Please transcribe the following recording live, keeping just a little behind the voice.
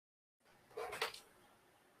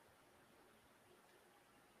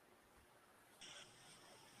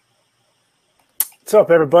What's up,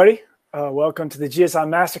 everybody? Welcome to the GSI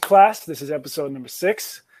Masterclass. This is episode number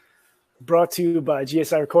 6, brought to you by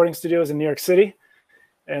GSI Recording Studios in New York City.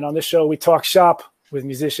 And on this show, we talk shop with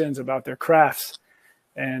musicians about their crafts.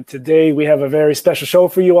 And today we have a very special show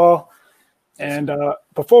for you all. And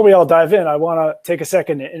before we all dive in, I want to take a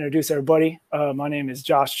second to introduce everybody. My name is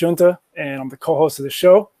Josh Junta, and I'm the co-host of the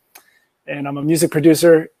show. And I'm a music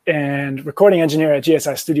producer and recording engineer at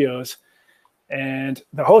GSI Studios. And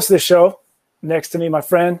the host of the show, next to me, my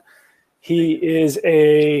friend, he is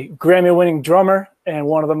a Grammy-winning drummer and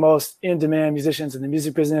one of the most in-demand musicians in the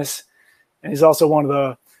music business. And he's also one of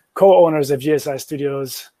the co-owners of GSI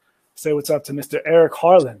Studios. Say what's up to Mr. Eric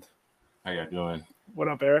Harland. How y'all doing? What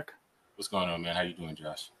up, Eric? What's going on, man? How you doing,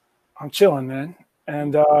 Josh? I'm chilling, man.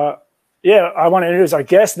 And I want to introduce our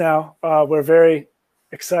guest now. We're very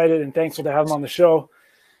excited and thankful to have him on the show.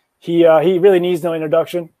 He really needs no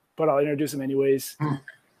introduction, but I'll introduce him anyways.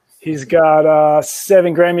 He's got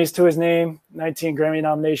 7 Grammys to his name, 19 Grammy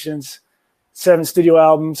nominations, 7 studio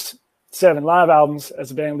albums, 7 live albums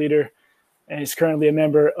as a band leader, and he's currently a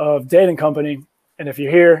member of Dead & Company. And if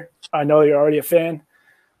you're here, I know you're already a fan.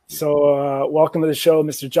 So welcome to the show,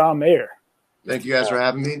 Mr. John Mayer. Thank you guys for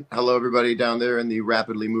having me. Hello, everybody down there in the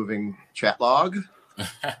rapidly moving chat log.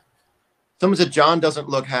 Someone said John doesn't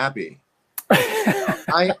look happy.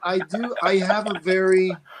 I have a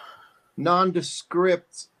very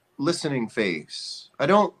nondescript listening face. I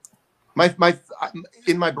don't.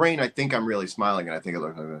 In my brain, I think I'm really smiling, and I think I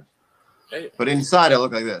look like this. But inside, I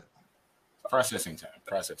look like this. Processing time.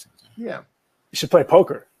 You Yeah. should play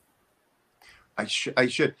poker. I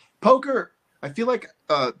should. Poker. I feel like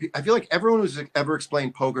everyone who's ever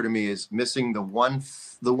explained poker to me is missing the one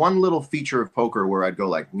little feature of poker where I'd go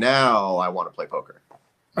like, now I want to play poker.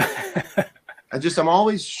 I'm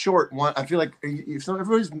always short one. I feel like if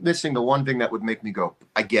everybody's missing the one thing that would make me go,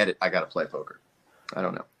 I get it. I got to play poker. I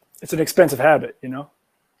don't know. It's an expensive habit, you know?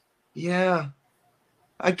 Yeah.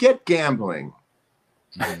 I get gambling.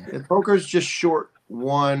 Poker's just short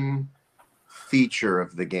one feature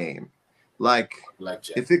of the game. Like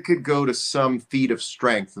if it could go to some feat of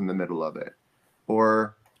strength in the middle of it,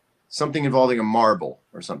 or something involving a marble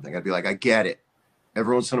or something, I'd be like, I get it.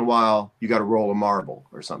 Every once in a while, you got to roll a marble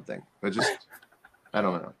or something. But just, I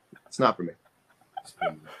don't know. It's not for me.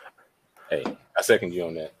 Hey, I second you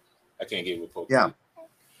on that. I can't get with poker. Yeah.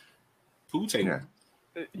 Pool table.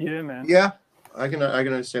 Yeah, man. Yeah, I can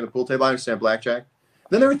understand the pool table. I understand blackjack.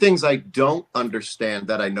 Then there are things I don't understand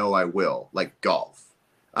that I know I will, like golf.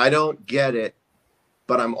 I don't get it,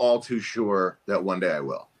 but I'm all too sure that one day I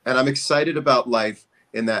will. And I'm excited about life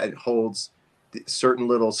in that it holds certain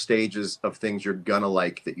little stages of things you're gonna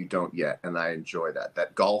like that you don't yet, and I enjoy that.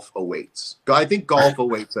 That golf awaits. I think golf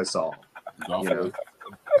awaits us all. Golf you know?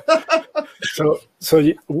 So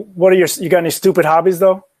what are you got any stupid hobbies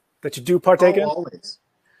though that you do partake in?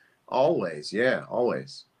 Always, yeah,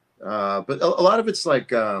 always. But a lot of it's like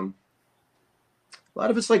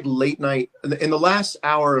late night. In the last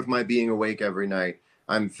hour of my being awake every night,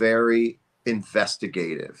 I'm very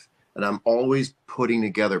investigative. And I'm always putting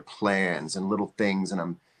together plans and little things, and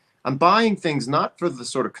I'm buying things not for the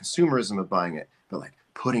sort of consumerism of buying it, but like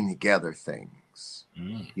putting together things.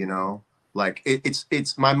 You know, like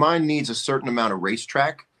it's my mind needs a certain amount of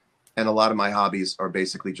racetrack, and a lot of my hobbies are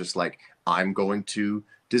basically just like I'm going to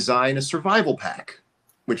design a survival pack,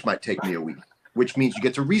 which might take me a week. Which means you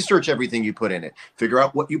get to research everything you put in it, figure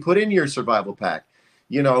out what you put in your survival pack.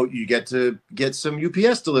 You know, you get to get some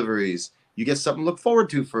UPS deliveries. You get something to look forward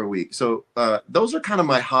to for a week. So those are kind of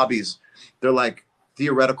my hobbies. They're like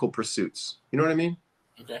theoretical pursuits. You know what I mean?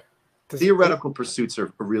 Okay. Theoretical pursuits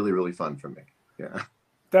are really, really fun for me. Yeah.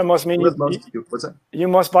 That must mean what's that? You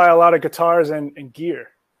must buy a lot of guitars and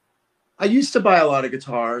gear. I used to buy a lot of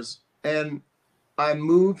guitars, and I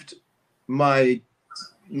moved my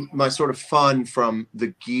sort of fun from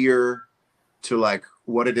the gear to like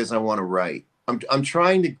what it is I want to write. I'm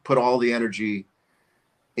trying to put all the energy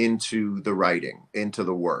into the writing, into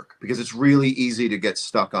the work, because it's really easy to get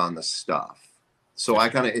stuck on the stuff. So I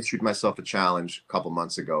kind of issued myself a challenge a couple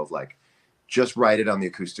months ago of like, just write it on the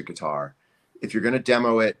acoustic guitar. If you're going to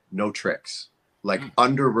demo it, no tricks, like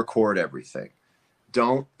under record everything.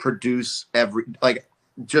 Don't produce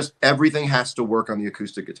just everything has to work on the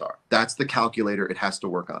acoustic guitar. That's the calculator. It has to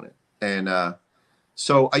work on it. And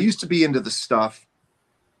so I used to be into the stuff.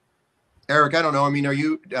 Eric, I don't know. I mean,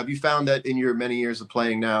 have you found that in your many years of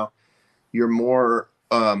playing now, you're more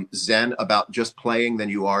zen about just playing than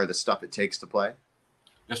you are the stuff it takes to play?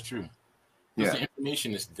 That's true. Yeah. The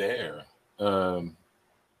information is there, and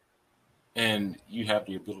you have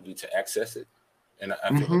the ability to access it. And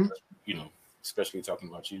I feel like, especially talking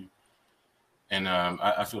about you, And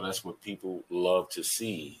I feel that's what people love to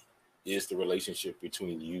see is the relationship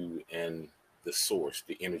between you and the source,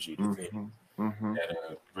 the energy, the thing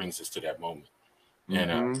that brings us to that moment.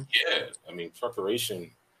 And yeah, I mean,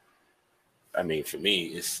 preparation, I mean, for me,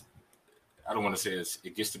 it's, I don't want to say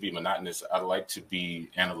it gets to be monotonous. I like to be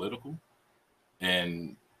analytical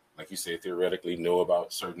and, like you said, theoretically know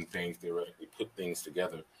about certain things, theoretically put things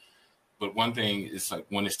together. But one thing is like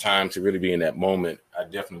when it's time to really be in that moment, I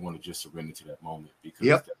definitely want to just surrender to that moment because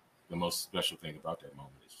that's the most special thing about that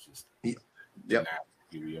moment is just now,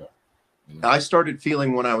 here we are. You know? I started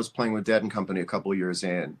feeling when I was playing with Dead and Company a couple of years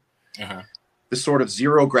in, the sort of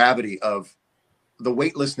zero gravity of the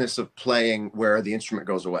weightlessness of playing where the instrument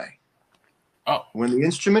goes away. Oh, when the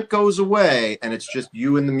instrument goes away and it's just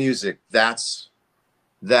you and the music, that's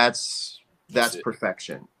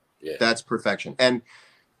perfection. Yeah. That's perfection. And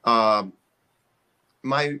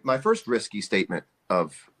my first risky statement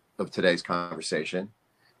of today's conversation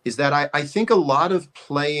is that I think a lot of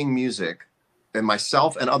playing music, and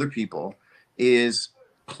myself and other people, is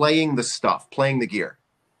playing the stuff, playing the gear.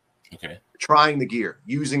 Okay. Trying the gear,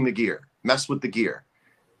 using the gear, mess with the gear,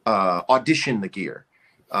 audition the gear.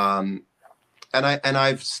 And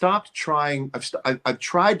I've stopped trying. I've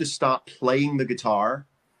tried to stop playing the guitar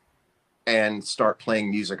and start playing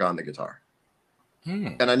music on the guitar.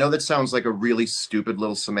 And I know that sounds like a really stupid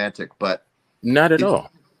little semantic, but not at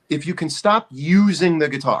all. If you can stop using the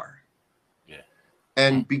guitar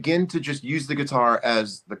and begin to just use the guitar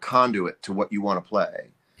as the conduit to what you want to play,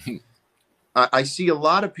 I see a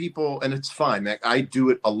lot of people, and it's fine. I do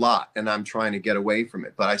it a lot, and I'm trying to get away from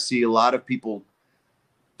it. But I see a lot of people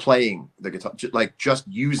playing the guitar, like just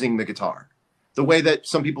using the guitar, the way that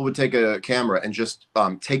some people would take a camera and just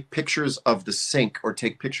take pictures of the sink, or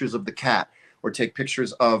take pictures of the cat, or take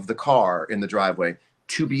pictures of the car in the driveway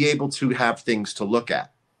to be able to have things to look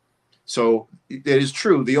at. So it is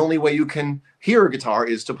true. The only way you can hear a guitar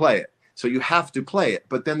is to play it. So you have to play it.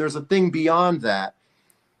 But then there's a thing beyond that,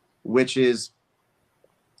 which is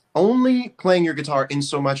only playing your guitar in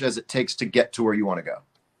so much as it takes to get to where you want to go.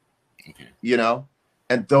 Okay. You know?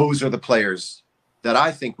 And those are the players that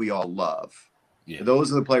I think we all love. Yeah.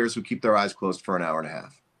 Those are the players who keep their eyes closed for an hour and a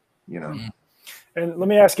half, you know? And let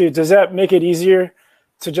me ask you, does that make it easier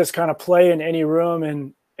to just kind of play in any room,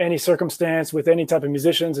 in any circumstance, with any type of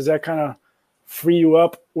musicians? Does that kind of free you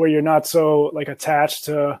up where you're not so like attached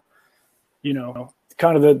to, you know,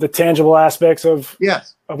 kind of the tangible aspects of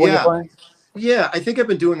what you're playing? Yeah, I think I've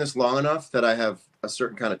been doing this long enough that I have a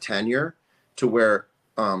certain kind of tenure to where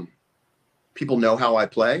people know how I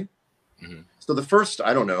play. So the first,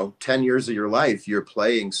 10 years of your life, you're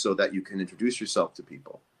playing so that you can introduce yourself to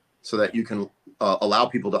people, so that you can allow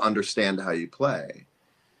people to understand how you play.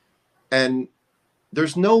 And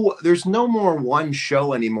there's no more one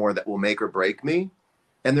show anymore that will make or break me.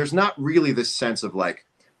 And there's not really this sense of like,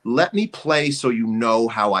 let me play so you know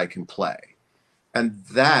how I can play. And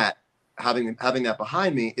that, having that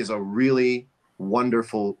behind me, is a really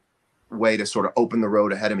wonderful way to sort of open the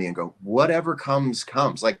road ahead of me and go, whatever comes.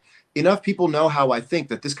 Like, enough people know how I think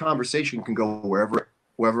that this conversation can go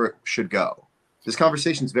wherever it should go. This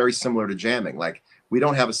conversation is very similar to jamming. Like, we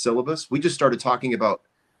don't have a syllabus. We just started talking about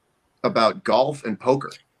golf and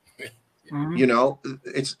poker. You know,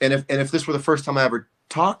 if this were the first time I ever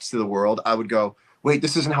talked to the world, I would go, wait,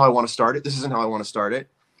 this isn't how I want to start it. This isn't how I want to start it.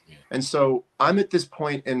 And so I'm at this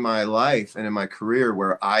point in my life and in my career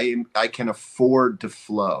where I can afford to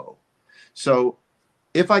flow. So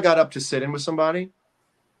if I got up to sit in with somebody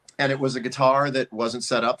and it was a guitar that wasn't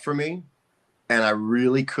set up for me and I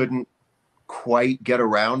really couldn't quite get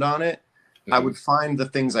around on it, I would find the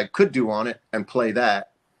things I could do on it and play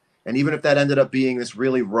that. And even if that ended up being this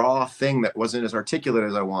really raw thing that wasn't as articulate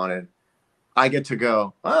as I wanted, I get to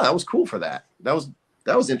go, that was cool for that. That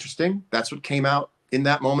was interesting. That's what came out in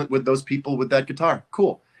that moment with those people with that guitar.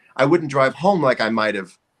 Cool. I wouldn't drive home like I might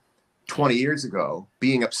have 20 years ago,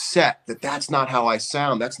 being upset that that's not how I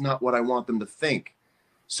sound. That's not what I want them to think.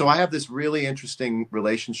 So I have this really interesting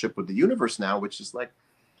relationship with the universe now, which is like,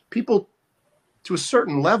 people to a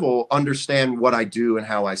certain level understand what I do and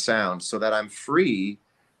how I sound, so that I'm free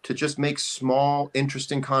to just make small,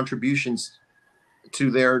 interesting contributions to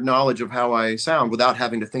their knowledge of how I sound without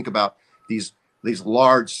having to think about these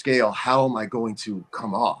large scale, how am I going to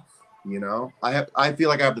come off? You know, I feel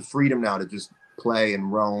like I have the freedom now to just play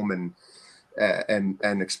and roam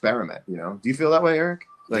and experiment. You know, do you feel that way, Eric?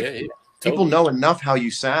 Like, totally. People know enough how you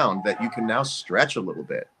sound that you can now stretch a little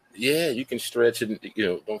bit. Yeah, you can stretch and,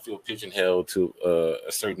 don't feel pigeonholed to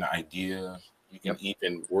a certain idea. You can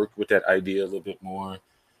even work with that idea a little bit more.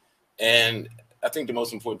 And I think the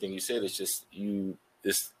most important thing you said is just you've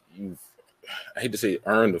I hate to say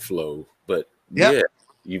earn the flow, but Yep. yeah,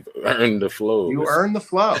 you've earned the flow. You earn the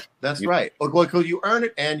flow. That's right. Well, you earn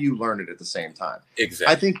it and you learn it at the same time.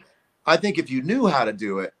 Exactly. I think if you knew how to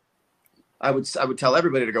do it, I would tell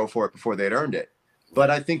everybody to go for it before they'd earned it. But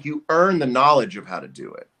I think you earn the knowledge of how to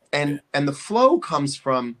do it. And the flow comes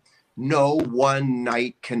from no one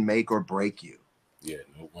night can make or break you. Yeah,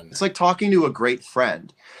 no one. It's like talking to a great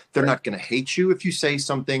friend. They're not going to hate you if you say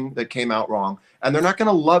something that came out wrong, and they're not going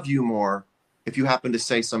to love you more if you happen to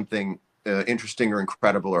say something interesting or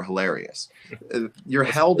incredible or hilarious. You're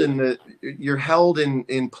held in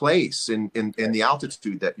place in the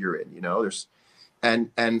altitude that you're in. You know, there's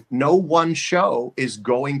and no one show is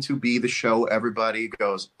going to be the show everybody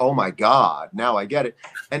goes, oh my God, now I get it.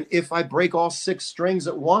 And if I break all 6 strings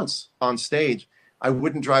at once on stage, I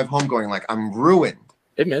wouldn't drive home going like, I'm ruined.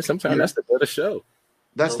 Hey man, sometimes that's the better show.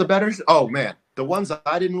 That's the better. Oh man, the ones that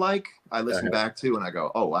I didn't like, I listen back to and I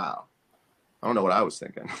go, oh wow, I don't know what I was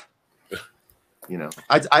thinking. You know,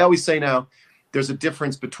 I always say now, there's a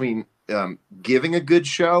difference between giving a good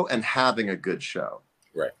show and having a good show.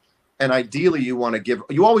 Right. And ideally, you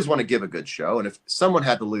always want to give a good show. And if someone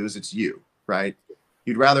had to lose, it's you, right?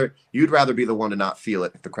 You'd rather be the one to not feel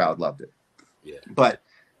it if the crowd loved it. Yeah. But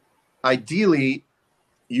ideally,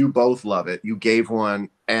 you both love it. You gave one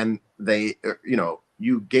and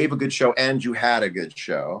you gave a good show and you had a good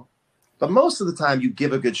show. But most of the time you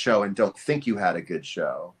give a good show and don't think you had a good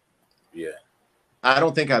show. Yeah. I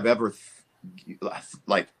don't think I've ever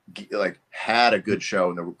had a good show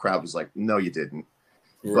and the crowd was like, no, you didn't.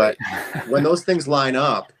 Right. But when those things line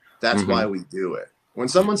up, that's why we do it. When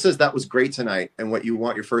someone says that was great tonight and what you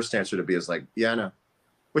want your first answer to be is like, yeah, no,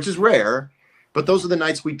 which is rare, but those are the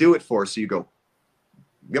nights we do it for. So you go,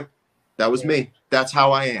 yep, that was me. That's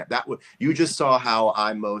how I am. You just saw how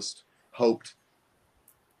I most hoped,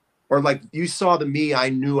 or like you saw the me I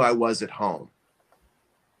knew I was at home.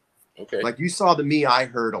 Okay. Like you saw the me I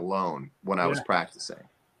heard alone when I was practicing.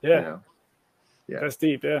 Yeah. You know? Yeah. That's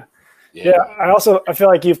deep. Yeah. Yeah. I feel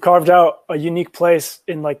like you've carved out a unique place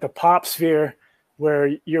in like the pop sphere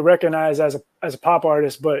where you're recognized as a pop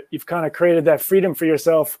artist, but you've kind of created that freedom for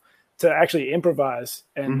yourself to actually improvise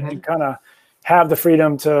and kind of have the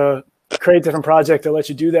freedom to create different projects that let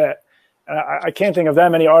you do that. I can't think of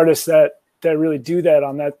that many artists that really do that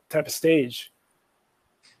on that type of stage.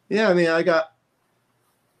 Yeah. I mean, I got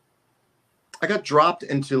dropped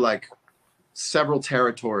into like several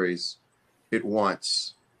territories at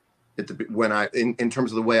once in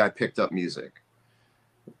terms of the way I picked up music.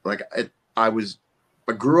 Like I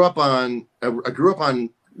grew up on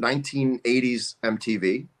 1980s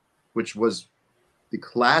MTV, which was the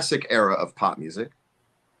classic era of pop music.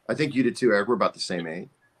 I think you did too, Eric. We're about the same age.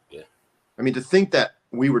 Yeah. I mean, to think that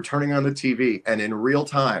we were turning on the TV and in real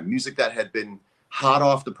time, music that had been hot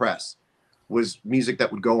off the press was music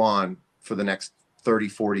that would go on for the next 30,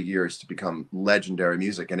 40 years to become legendary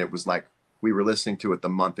music. And it was like we were listening to it the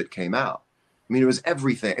month it came out. I mean, it was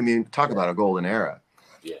everything. I mean, talk about a golden era.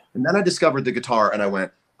 Yeah. And then I discovered the guitar and I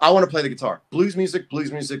went, I want to play the guitar. Blues music,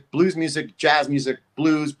 blues music, blues music, jazz music,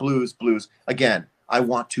 blues, blues, blues. Again, I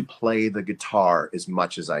want to play the guitar as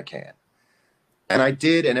much as I can. And I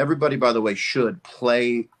did. And everybody, by the way, should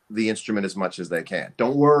play the instrument as much as they can.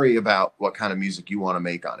 Don't worry about what kind of music you want to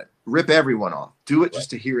make on it. Rip everyone off. Do it just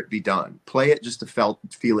to hear it be done. Play it just to feel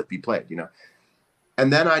it be played, you know.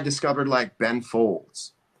 And then I discovered like Ben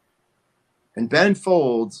Folds. And Ben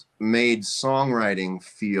Folds made songwriting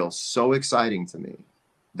feel so exciting to me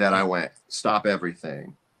that I went, stop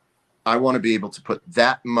everything. I want to be able to put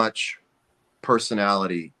that much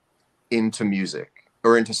personality into music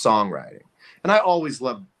or into songwriting. And I always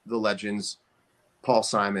loved the legends, Paul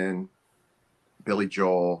Simon, Billy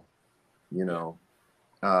Joel, you know,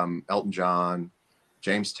 Elton John,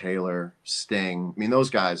 James Taylor, Sting. I mean,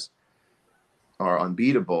 those guys are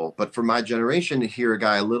unbeatable. But for my generation to hear a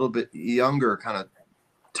guy a little bit younger kind of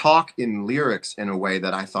talk in lyrics in a way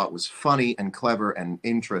that I thought was funny and clever and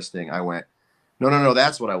interesting, I went, no,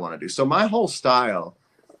 that's what I want to do. So my whole style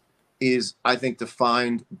is, I think,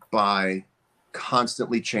 defined by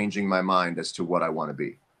constantly changing my mind as to what I want to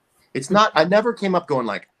be. It's not, I never came up going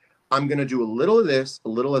like, I'm going to do a little of this, a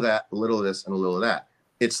little of that, a little of this, and a little of that.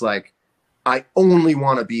 It's like, I only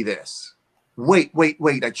want to be this. Wait.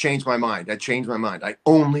 I changed my mind. I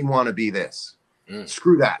only want to be this.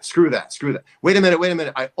 Screw that. Wait a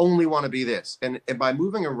minute. I only want to be this. And by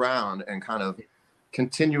moving around and kind of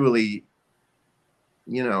continually,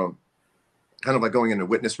 you know, kind of like going into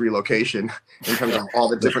witness relocation in terms of all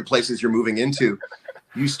the different places you're moving into,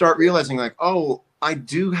 you start realizing like, oh, I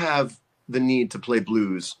do have the need to play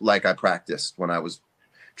blues like I practiced when I was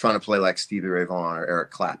trying to play like Stevie Ray Vaughan or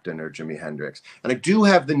Eric Clapton or Jimi Hendrix. And I do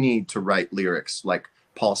have the need to write lyrics like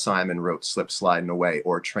Paul Simon wrote Slip Sliding Away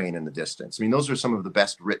or Train in the Distance. I mean, those are some of the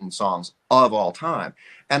best written songs of all time.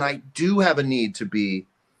 And I do have a need to be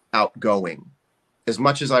outgoing. As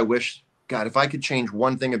much as I wish, God, if I could change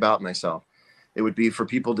one thing about myself, it would be for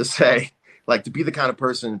people to say, like, to be the kind of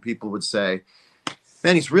person people would say,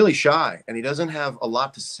 man, he's really shy and he doesn't have a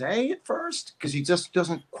lot to say at first because he just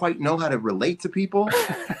doesn't quite know how to relate to people.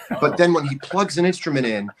 But then when he plugs an instrument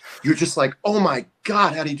in, you're just like, oh my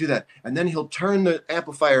God, how do you do that? And then he'll turn the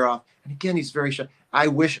amplifier off. And again, he's very shy. I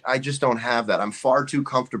wish I just don't have that. I'm far too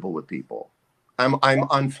comfortable with people. I'm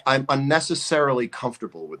unnecessarily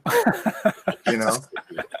comfortable with people, you know?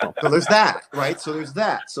 So there's that, right? So there's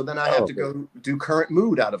that. So then I have to go do Current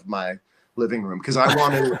Mood out of my living room because I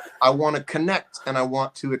want to connect and I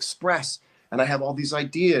want to express and I have all these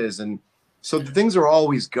ideas, and so the things are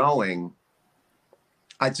always going.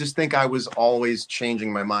 I just think I was always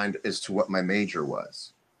changing my mind as to what my major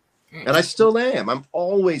was, and I still am. I'm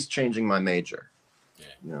always changing my major. Yeah,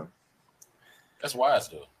 you know, that's wise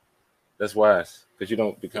though. That's wise because you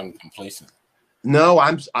don't become complacent. No,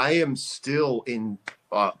 I am still in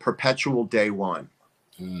perpetual day one.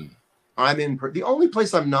 I'm in the only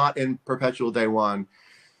place I'm not in perpetual day one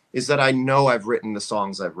is that I know I've written the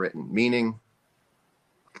songs I've written, meaning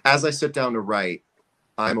as I sit down to write,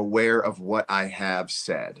 I'm aware of what I have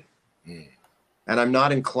said. And I'm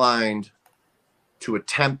not inclined to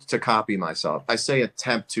attempt to copy myself. I say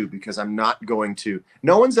attempt to because I'm not going to.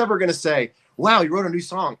 No one's ever going to say, wow, you wrote a new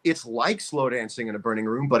song. It's like Slow Dancing in a Burning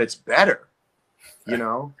Room, but it's better. You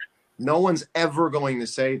know, no one's ever going to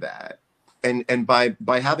say that. And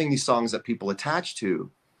by having these songs that people attach to,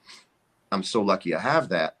 I'm so lucky I have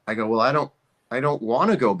that. I go, well, I don't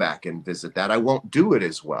want to go back and visit that. I won't do it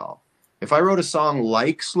as well. If I wrote a song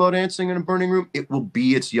like Slow Dancing in a Burning Room, it will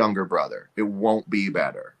be its younger brother. It won't be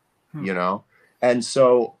better, you know? And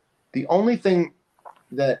so the only thing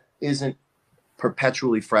that isn't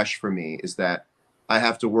perpetually fresh for me is that I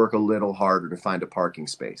have to work a little harder to find a parking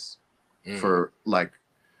space for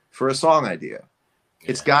a song idea.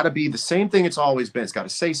 It's got to be the same thing it's always been. It's got to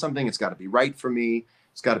say something. It's got to be right for me.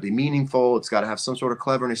 It's got to be meaningful. It's got to have some sort of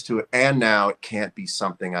cleverness to it. And now it can't be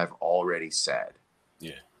something I've already said.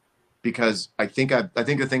 Yeah. Because I think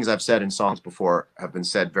the things I've said in songs before have been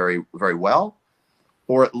said very, very well,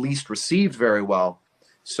 or at least received very well.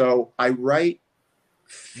 So I write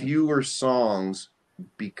fewer songs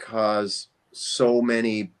because so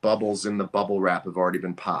many bubbles in the bubble wrap have already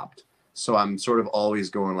been popped. So I'm sort of always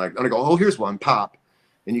going like, I'm going to go, oh, here's one, pop.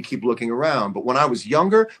 And you keep looking around. But when I was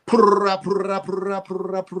younger,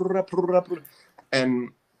 and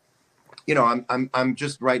you know, I'm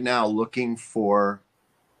just right now looking for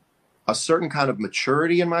a certain kind of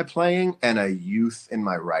maturity in my playing and a youth in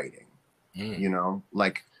my writing. You know,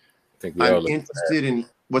 like I'm interested in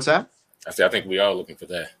what's that? I think we are looking for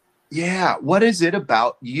that. Yeah. What is it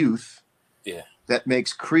about youth that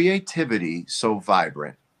makes creativity so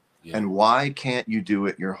vibrant? And why can't you do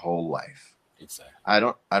it your whole life? Exactly. I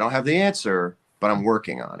don't have the answer, but I'm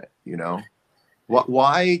working on it, you know?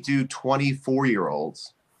 Why do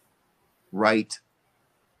 24-year-olds write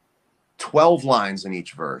 12 lines in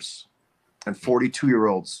each verse and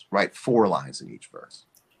 42-year-olds write 4 lines in each verse?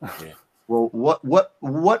 Well,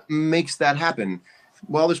 what makes that happen?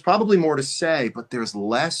 Well, there's probably more to say, but there's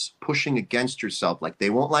less pushing against yourself. Like,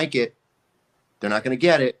 they won't like it. They're not going to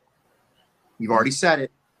get it. You've already said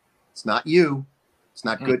it. It's not you. It's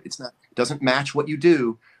not good. It doesn't match what you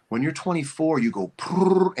do. When you're 24, you go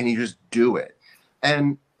and you just do it.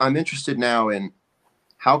 And I'm interested now in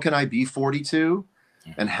how can I be 42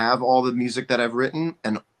 and have all the music that I've written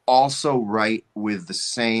and also write with the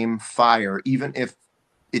same fire, even if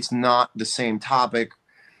it's not the same topic,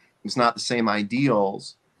 it's not the same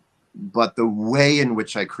ideals, but the way in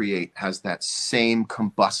which I create has that same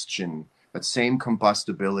combustion, that same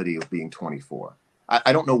combustibility of being 24.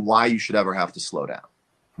 I don't know why you should ever have to slow down.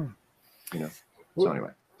 You know. So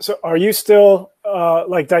anyway. So are you still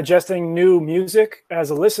like digesting new music as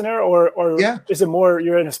a listener, or is it more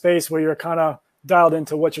you're in a space where you're kind of dialed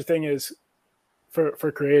into what your thing is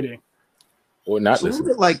for creating? Or not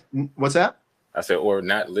listening. Like, what's that? I said, or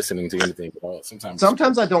not listening to anything at all.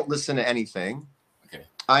 Sometimes I don't listen to anything. Okay.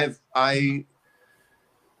 I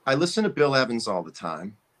listen to Bill Evans all the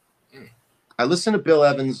time. I listen to Bill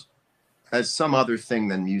Evans as some other thing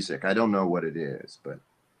than music. I don't know what it is, but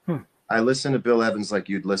I listen to Bill Evans like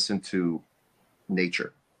you'd listen to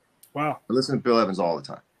nature. Wow. I listen to Bill Evans all the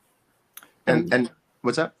time. And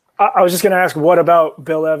what's that? I was just going to ask, what about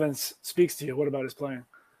Bill Evans speaks to you? What about his playing?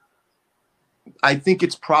 I think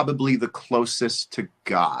it's probably the closest to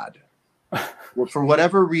God. Well, for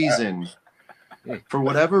whatever reason,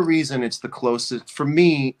 it's the closest. For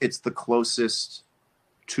me, it's the closest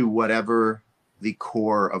to whatever the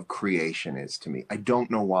core of creation is to me. I don't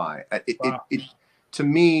know why. To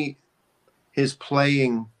me, his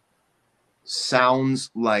playing sounds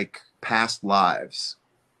like past lives.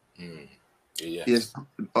 Yes.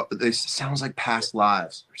 It sounds like past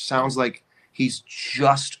lives. It sounds like he's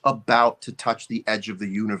just about to touch the edge of the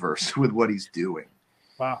universe with what he's doing.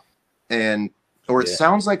 Wow. Or it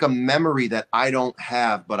sounds like a memory that I don't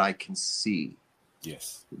have, but I can see.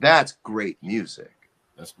 Yes. That's great music.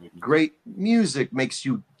 That's great music. Makes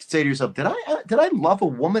you say to yourself, did I love a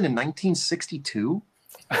woman in 1962?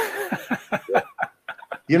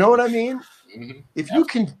 You know what I mean? Mm-hmm. If you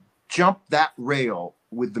can jump that rail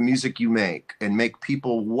with the music you make and make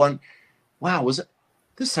people wow,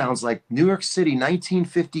 this sounds like New York City,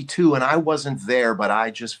 1952, and I wasn't there, but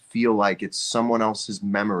I just feel like it's someone else's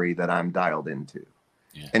memory that I'm dialed into.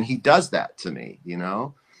 Yeah. And he does that to me, you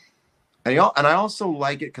know? And I also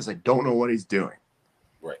like it because I don't know what he's doing.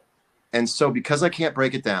 Right. And so because I can't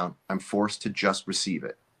break it down, I'm forced to just receive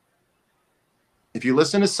it. If you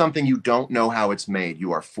listen to something you don't know how it's made,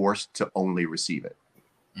 you are forced to only receive it.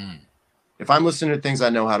 If I'm listening to things I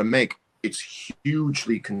know how to make, it's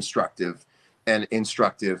hugely constructive and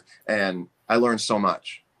instructive, and I learn so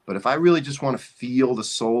much. But if I really just want to feel the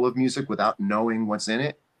soul of music without knowing what's in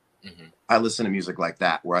it, I listen to music like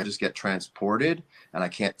that, where I just get transported and I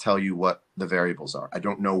can't tell you what the variables are. I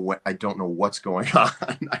don't know what's going on.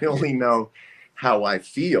 I only know how I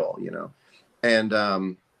feel, you know.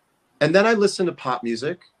 And then I listen to pop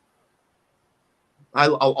music.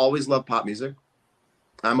 I'll always love pop music.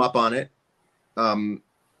 I'm up on it. And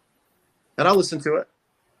I'll listen to it.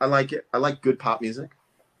 I like it. I like good pop music.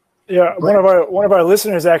 Yeah, one of our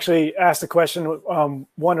listeners actually asked a question,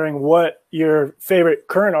 wondering what your favorite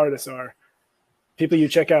current artists are. People you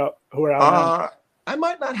check out who are out now. I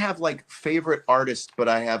might not have like favorite artists, but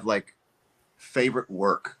I have like favorite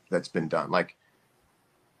work that's been done. Like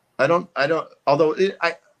I don't. Although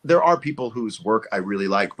there are people whose work I really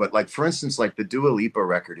like, but like for instance, like the Dua Lipa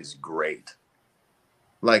record is great.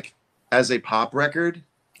 Like as a pop record,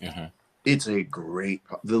 it's a great.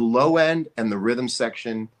 The low end and the rhythm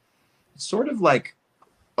section. It's sort of like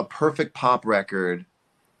a perfect pop record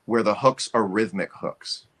where the hooks are rhythmic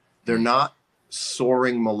hooks. They're not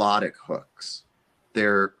soaring melodic hooks.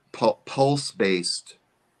 They're pulse-based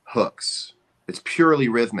hooks. It's purely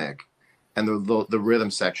rhythmic, and the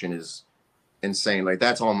rhythm section is insane. Like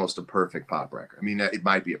that's almost a perfect pop record. I mean, it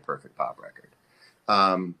might be a perfect pop record.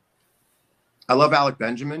 I love Alec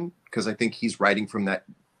Benjamin because I think he's writing from that,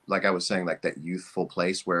 like I was saying, like that youthful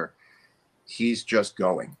place where he's just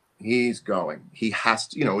going. He's going. He has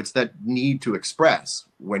to, you know, it's that need to express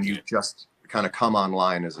when you just kind of come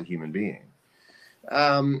online as a human being.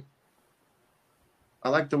 I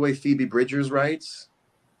like the way Phoebe Bridgers writes.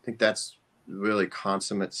 I think that's really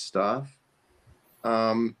consummate stuff.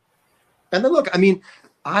 And then look, I mean,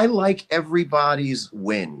 I like everybody's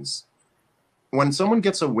wins. When someone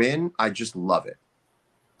gets a win, I just love it.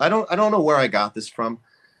 I don't know where I got this from.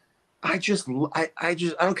 I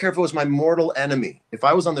don't care if it was my mortal enemy. If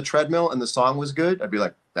I was on the treadmill and the song was good, I'd be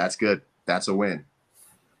like, that's good. That's a win.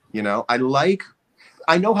 You know, I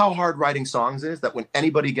know how hard writing songs is, that when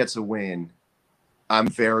anybody gets a win, I'm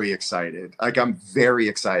very excited. Like I'm very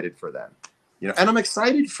excited for them, you know, and I'm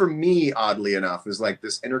excited for me, oddly enough, is like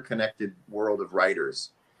this interconnected world of writers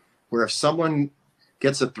where if someone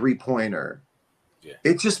gets a 3-pointer,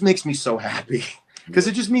 it just makes me so happy. Because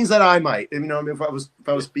it just means that I might, you know, I mean, if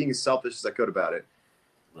I was being as selfish as I could about it,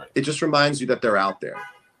 it just reminds you that they're out there.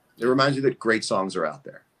 It reminds you that great songs are out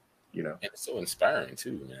there, you know. And it's so inspiring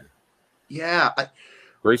too, man. Yeah,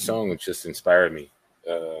 great song just inspired me.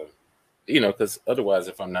 You know, because otherwise,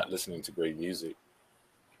 if I'm not listening to great music,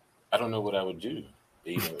 I don't know what I would do.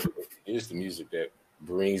 You know, it is the music that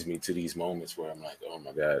brings me to these moments where I'm like, oh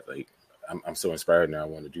my God, like I'm so inspired now. I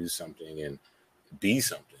want to do something and be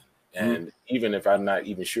something. And even if I'm not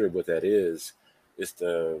even sure what that is, it's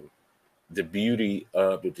the beauty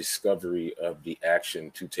of the discovery of the action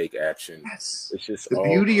to take action. Yes. It's just the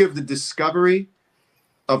beauty of the discovery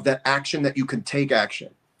of that action that you can take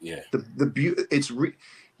action. Yeah. The beauty,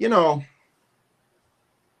 you know,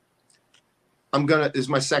 this is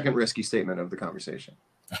my second risky statement of the conversation.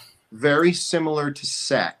 Very similar to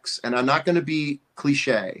sex. And I'm not going to be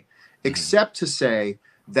cliche, except to say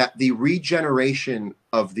that the regeneration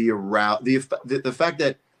of the fact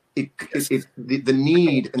that the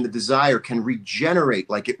need and the desire can regenerate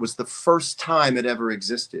like it was the first time it ever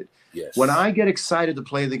existed. Yes. When I get excited to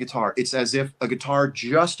play the guitar, it's as if a guitar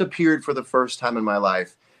just appeared for the first time in my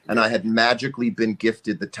life, and I had magically been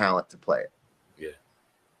gifted the talent to play it. Yeah.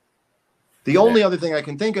 The only other thing I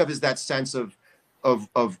can think of is that sense of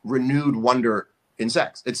renewed wonder in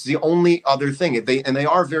sex. It's the only other thing. They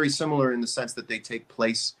are very similar in the sense that they take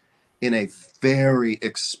place in a very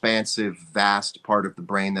expansive, vast part of the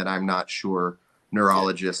brain that I'm not sure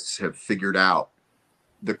neurologists have figured out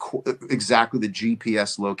exactly the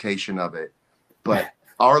GPS location of it. But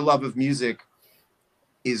our love of music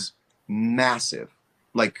is massive,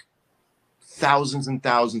 like thousands and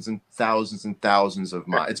thousands and thousands and thousands of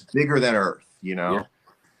miles. It's bigger than Earth, you know?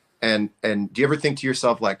 Yeah. And do you ever think to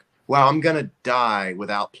yourself, like, wow, I'm going to die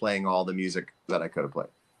without playing all the music that I could have played?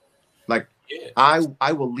 Like,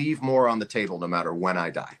 I will leave more on the table no matter when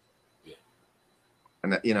I die. Yeah.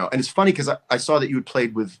 And that, you know, and it's funny because I saw that you had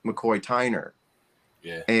played with McCoy Tyner.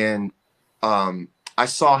 Yeah. And I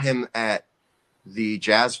saw him at the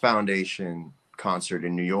Jazz Foundation concert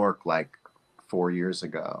in New York like 4 years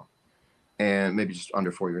ago, and maybe just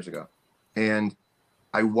under 4 years ago. And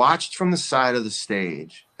I watched from the side of the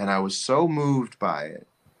stage, and I was so moved by it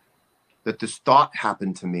that this thought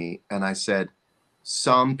happened to me, and I said,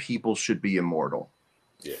 some people should be immortal.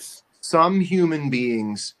 Yes. Some human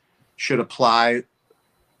beings should apply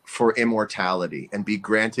for immortality and be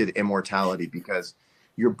granted immortality, because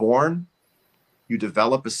you're born, you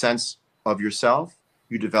develop a sense of yourself,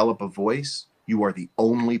 you develop a voice, you are the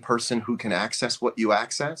only person who can access what you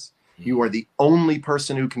access. You are the only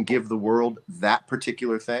person who can give the world that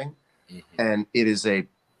particular thing. And it is a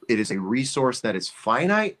resource that is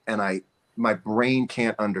finite, and my brain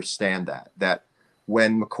can't understand that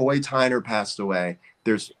when McCoy Tyner passed away,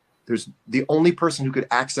 there's the only person who could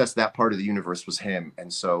access that part of the universe was him.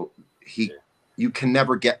 And so you can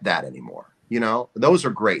never get that anymore. You know, those are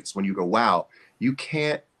greats when you go, wow,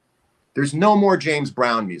 there's no more James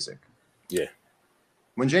Brown music. Yeah.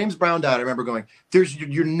 When James Brown died, I remember going,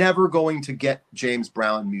 you're never going to get James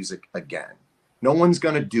Brown music again. No one's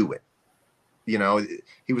going to do it. You know,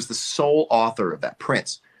 he was the sole author of that.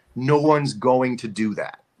 Prince. No one's going to do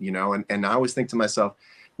that, you know? And I always think to myself,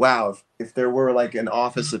 wow, if there were like an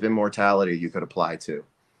office of immortality you could apply to,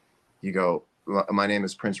 you go, my name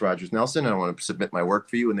is Prince Rogers Nelson, and I want to submit my work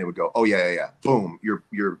for you. And they would go, oh yeah. Boom. You're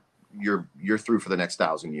through for the next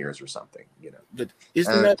 1,000 years or something, you know? But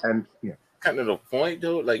isn't that kind of the point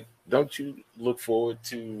though? Like, don't you look forward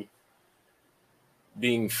to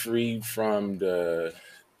being free from the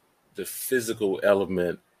physical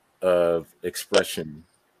element of expression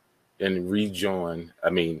and rejoin? I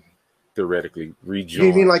mean, theoretically rejoin.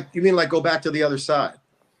 You mean like go back to the other side?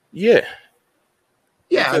 Yeah.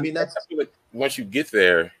 Yeah. Because I mean, that's, I feel like once you get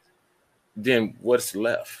there, then what's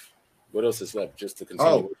left? What else is left? Just to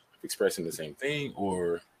continue expressing the same thing,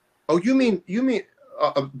 or? Oh, you mean,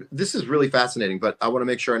 this is really fascinating, but I want to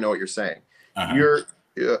make sure I know what you're saying. You're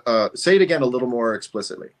say it again a little more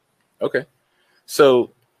explicitly. Okay.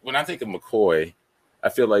 So when I think of McCoy, I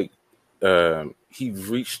feel like he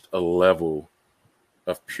reached a level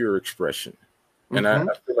of pure expression. And I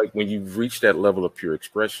feel like when you've reached that level of pure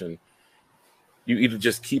expression, you either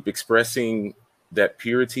just keep expressing that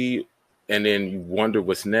purity, and then you wonder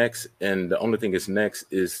what's next. And the only thing that's next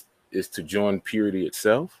is to join purity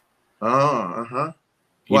itself. Wow.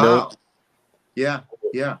 Know? Yeah.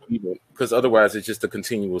 Because otherwise it's just a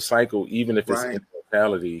continual cycle, even if it's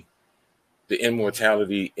immortality, the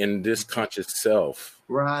immortality in this conscious self.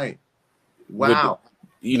 Right. Wow.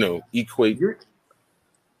 Would, equate.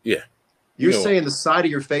 You're saying the side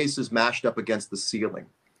of your face is mashed up against the ceiling.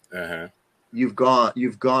 You've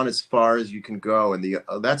gone as far as you can go, and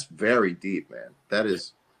that's very deep, man. That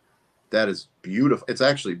is beautiful. It's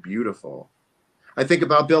actually beautiful. I think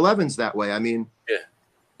about Bill Evans that way. I mean,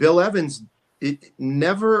 Bill Evans, I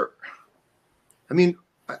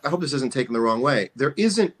hope this isn't taken the wrong way. There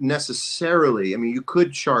isn't necessarily, you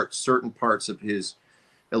could chart certain parts of his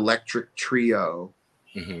electric trio,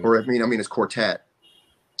 or his quartet,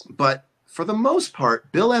 but for the most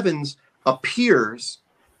part, Bill Evans appears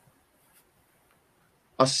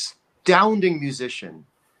astounding musician.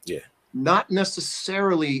 Not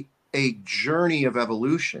necessarily a journey of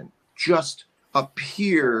evolution, just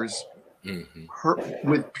appears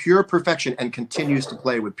with pure perfection and continues to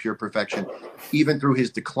play with pure perfection even through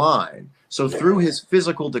his decline. So through his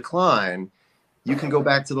physical decline, you can go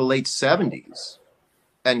back to the late 70s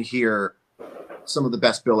and hear some of the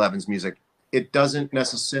best Bill Evans music. It doesn't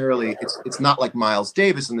necessarily, it's not like Miles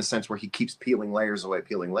Davis in the sense where he keeps peeling layers away.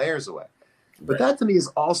 But that to me is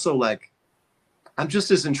also like, I'm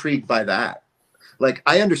just as intrigued by that. Like,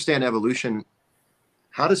 I understand evolution.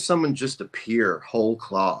 How does someone just appear whole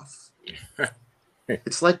cloth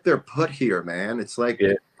It's like they're put here, man. It's like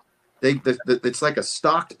it's like a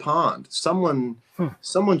stocked pond. Someone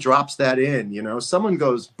drops that in, you know. Someone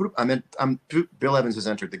goes, Bill Evans has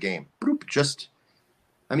entered the game.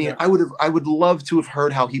 I would love to have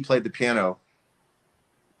heard how he played the piano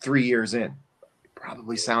 3 years in.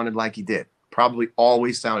 Probably sounded like he did. Probably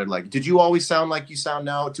always sounded like. Did you always sound like you sound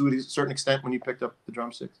now to a certain extent when you picked up the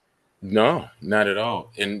drumsticks? No, not at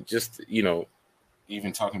all. And just, you know,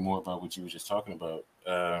 even talking more about what you were just talking about,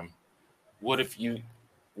 what if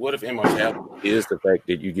immortality is the fact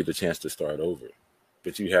that you get a chance to start over,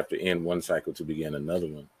 but you have to end one cycle to begin another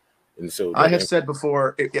one? And so I have said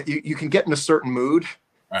before, you can get in a certain mood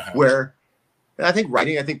where, and I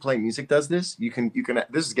think playing music does this. You can.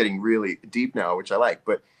 This is getting really deep now, which I like.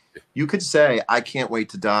 But you could say, "I can't wait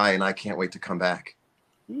to die, and I can't wait to come back."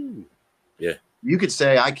 Ooh. Yeah. You could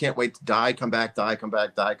say, "I can't wait to die, come back, die, come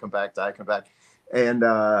back, die, come back, die, come back." And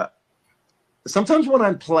sometimes when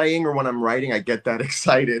I'm playing or when I'm writing, I get that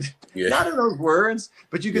excited. Yeah. Not in those words,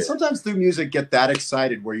 but you can sometimes through music get that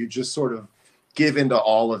excited where you just sort of give into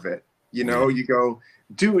all of it. You know, you go,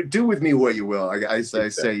 do with me what you will. I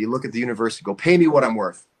say, you look at the universe, you go, pay me what I'm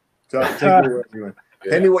worth. Take me where you want.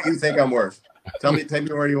 Pay me what you think I'm worth. Take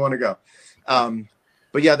me where you want to go.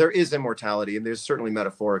 But yeah, there is immortality, and there's certainly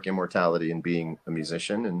metaphoric immortality in being a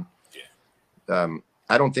musician. And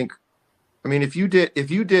I don't think, I mean, if you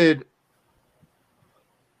did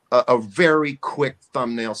a very quick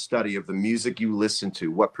thumbnail study of the music you listen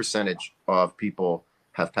to, what percentage of people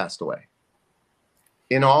have passed away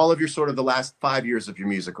in all of your sort of the last 5 years of your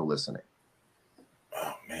musical listening?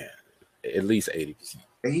 Oh man, at least 80%.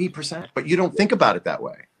 80%, but you don't think about it that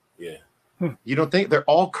way. Yeah, you don't think they're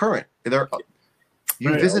all current.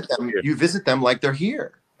 You visit them like they're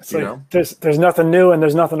here. It's like there's nothing new and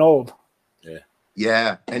there's nothing old.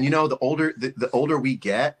 Yeah, and you know, the older we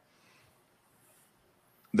get,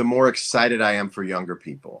 the more excited I am for younger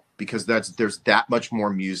people, because there's that much more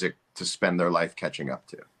music to spend their life catching up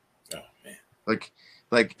to. Oh man,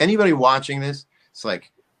 like anybody watching this, it's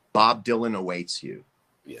like Bob Dylan awaits you.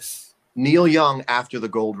 Yes. Neil Young after the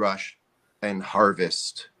Gold Rush and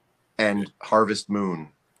Harvest and Harvest Moon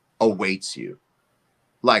awaits you.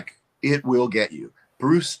 Like, it will get you.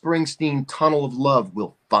 Bruce Springsteen, Tunnel of Love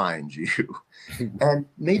will find you. And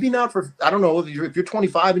maybe not for, I don't know, if you're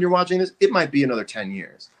 25 and you're watching this, it might be another 10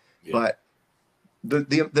 years. Yeah. But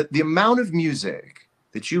the amount of music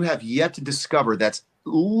that you have yet to discover that's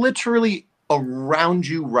literally around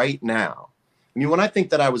you right now. I mean, when I think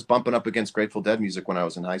that I was bumping up against Grateful Dead music when I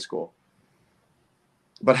was in high school,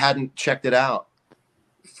 but hadn't checked it out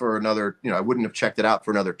for another, I wouldn't have checked it out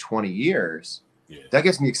for another 20 years. Yeah. That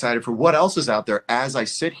gets me excited for what else is out there as I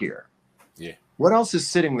sit here. Yeah. What else is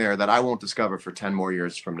sitting there that I won't discover for 10 more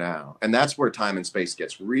years from now? And that's where time and space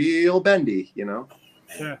gets real bendy, you know?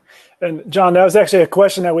 Yeah. And John, that was actually a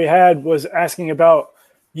question that we had, was asking about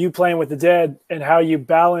you playing with the Dead and how you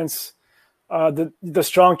balance the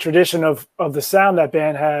strong tradition of the sound that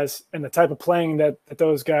band has and the type of playing that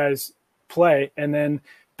those guys play, and then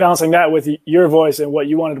balancing that with your voice and what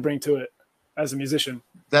you wanted to bring to it as a musician.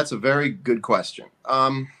 That's a very good question.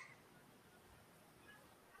 I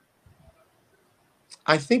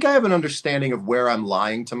think I have an understanding of where I'm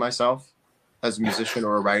lying to myself as a musician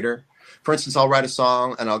or a writer. For instance, I'll write a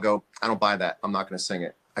song and I'll go, I don't buy that. I'm not going to sing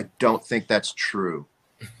it. I don't think that's true.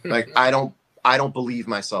 Like, I don't believe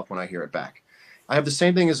myself when I hear it back. I have the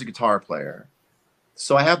same thing as a guitar player.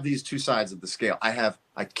 So I have these two sides of the scale.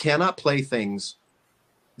 I cannot play things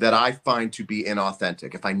that I find to be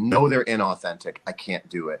inauthentic. If I know they're inauthentic, I can't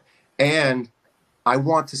do it. And I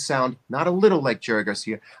want to sound not a little like Jerry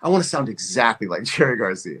Garcia. I want to sound exactly like Jerry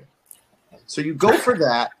Garcia. So you go for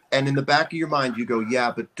that, and in the back of your mind, you go,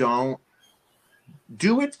 yeah, but don't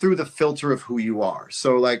do it through the filter of who you are.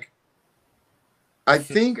 So, like, I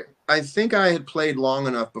think I had played long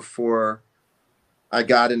enough before I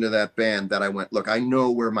got into that band that I went, look, I know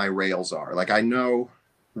where my rails are. Like, I know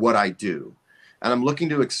what I do. And I'm looking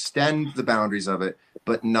to extend the boundaries of it,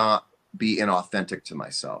 but not be inauthentic to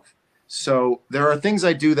myself. So there are things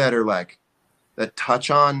I do that are like, that touch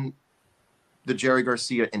on the Jerry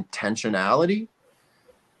Garcia intentionality,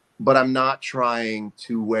 but I'm not trying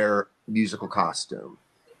to wear musical costume.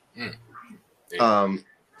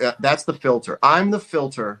 That's the filter. I'm the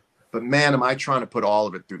filter, but man, am I trying to put all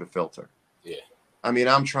of it through the filter. Yeah. I mean,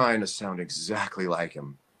 I'm trying to sound exactly like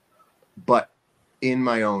him, but in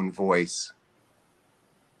my own voice.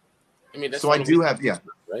 I mean, that's so I do have,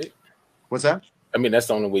 right? What's that? I mean, that's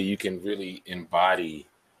the only way you can really embody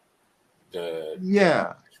the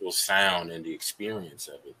actual sound and the experience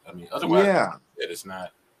of it. I mean, otherwise, it's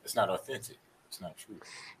not authentic. It's not true.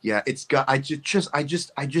 Yeah, it's got. I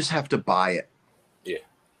just have to buy it. Yeah.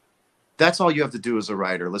 That's all you have to do as a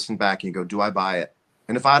writer. Listen back and you go, do I buy it?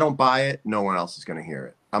 And if I don't buy it, no one else is going to hear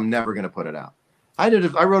it. I'm never going to put it out. I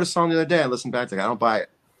wrote a song the other day. I listened back to it. I don't buy it.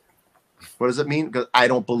 What does it mean? Because I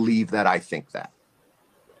don't believe that I think that.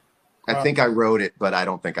 I think I wrote it, but I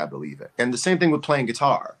don't think I believe it. And the same thing with playing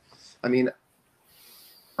guitar. I mean,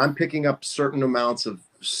 I'm picking up certain amounts of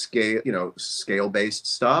scale-based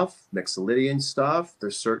stuff, Mixolydian stuff.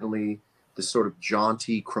 There's certainly this sort of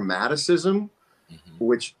jaunty chromaticism,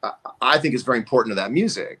 which I think is very important to that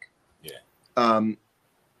music. Yeah.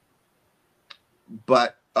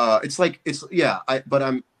 But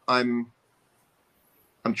I'm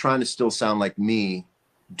trying to still sound like me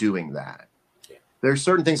doing that. Yeah. There's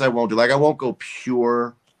certain things I won't do. Like I won't go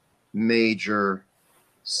pure major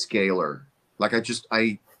scalar. Like that's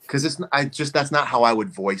not how I would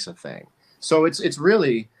voice a thing. So it's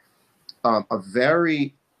really I'm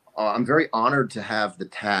very honored to have the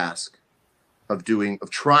task of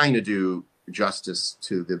trying to do justice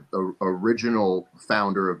to the original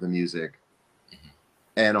founder of the music,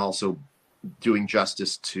 and also doing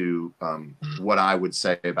justice to what I would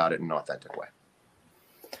say about it in an authentic way.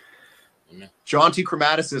 Jaunty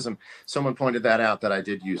chromaticism. Someone pointed that out that I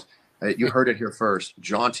did use. You heard it here first.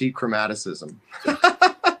 Jaunty chromaticism.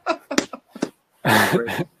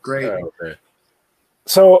 Great. Okay.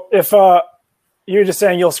 So if you're just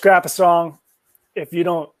saying you'll scrap a song if you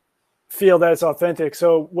don't feel that it's authentic.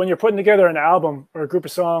 So when you're putting together an album or a group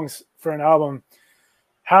of songs for an album,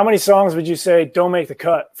 how many songs would you say don't make the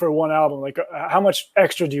cut for one album? Like how much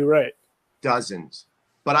extra do you write? Dozens,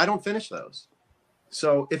 but I don't finish those.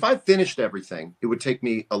 So if I finished everything, it would take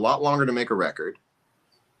me a lot longer to make a record,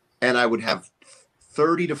 and I would have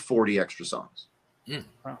 30 to 40 extra songs.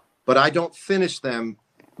 Wow. But I don't finish them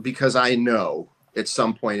because I know at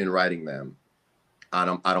some point in writing them, I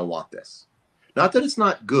don't want this. Not that it's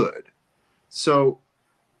not good. So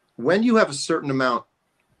when you have a certain amount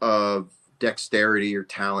of dexterity or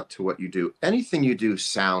talent to what you do, anything you do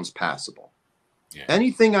sounds passable. Yeah.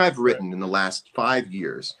 Anything I've written in the last 5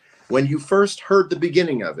 years, when you first heard the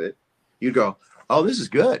beginning of it, you go, oh, this is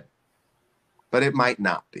good. But it might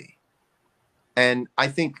not be. And I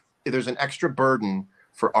think there's an extra burden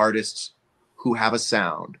for artists who have a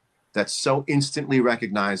sound that's so instantly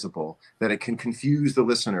recognizable that it can confuse the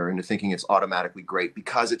listener into thinking it's automatically great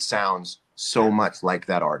because it sounds so much like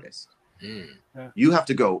that artist. You have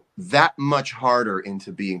to go that much harder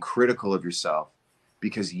into being critical of yourself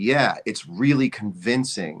because, yeah, it's really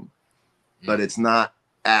convincing, but it's not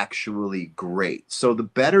actually great. So the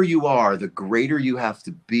better you are, the greater you have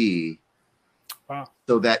to be. Wow.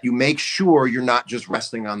 So that you make sure you're not just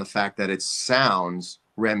resting on the fact that it sounds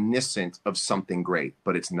reminiscent of something great,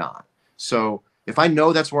 but it's not. So if I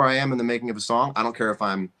know that's where I am in the making of a song, I don't care if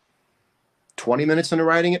I'm 20 minutes into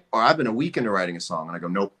writing it or I've been a week into writing a song and I go,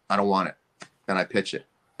 nope, I don't want it. And I pitch it.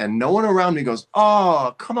 And no one around me goes,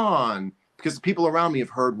 oh, come on. Because the people around me have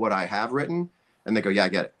heard what I have written and they go, yeah, I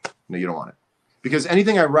get it. No, you don't want it. Because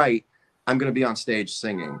anything I write, I'm going to be on stage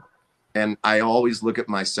singing. And I always look at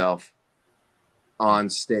myself on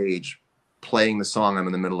stage playing the song I'm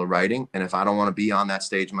in the middle of writing. And if I don't want to be on that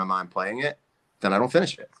stage in my mind playing it, then I don't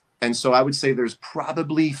finish it. And so I would say there's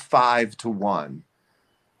probably 5 to 1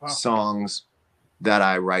 songs that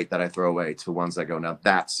I write that I throw away to ones that go, now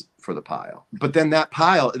that's for the pile. But then that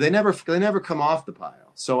pile, they never come off the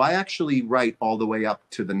pile. So I actually write all the way up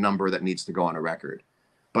to the number that needs to go on a record.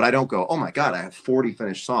 But I don't go, oh my God, I have 40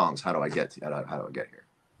 finished songs. How do I get here?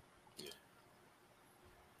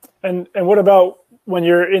 And what about when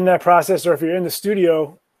you're in that process, or if you're in the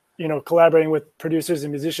studio, collaborating with producers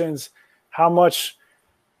and musicians, how much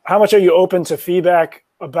are you open to feedback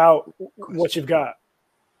about what you've got?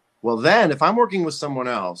 Well, then if I'm working with someone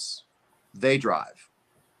else, they drive.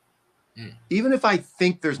 Even if I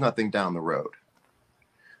think there's nothing down the road,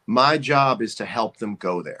 my job is to help them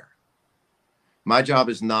go there. My job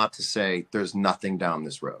is not to say there's nothing down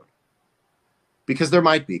this road, because there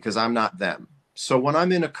might be, because I'm not them. So when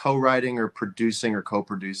I'm in a co-writing or producing or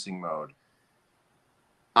co-producing mode,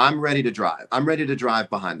 I'm ready to drive. I'm ready to drive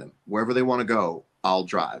behind them. Wherever they want to go, I'll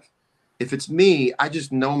drive. If it's me, I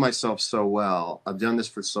just know myself so well. I've done this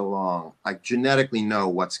for so long. I genetically know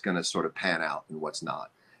what's going to sort of pan out and what's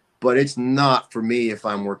not. But it's not for me, if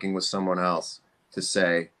I'm working with someone else, to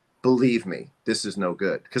say, believe me, this is no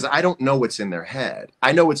good. Because I don't know what's in their head.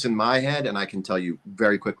 I know what's in my head, and I can tell you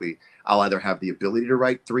very quickly, I'll either have the ability to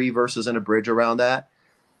write 3 verses and a bridge around that,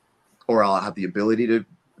 or I'll have the ability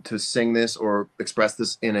to sing this or express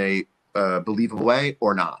this in a believable way,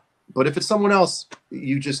 or not. But if it's someone else,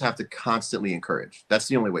 you just have to constantly encourage. That's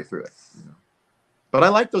the only way through it. But I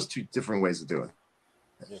like those two different ways of doing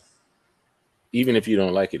it. Yeah. Even if you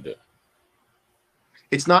don't like it, though.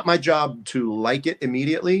 It's not my job to like it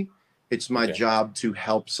immediately. It's my job to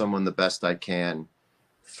help someone the best I can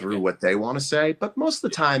through what they want to say. But most of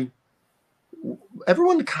the time,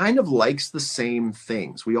 everyone kind of likes the same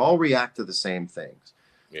things. We all react to the same things.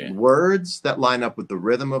 Yeah. Words that line up with the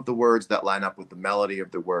rhythm of the words, that line up with the melody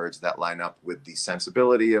of the words, that line up with the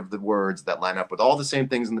sensibility of the words, that line up with all the same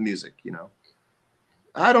things in the music, you know.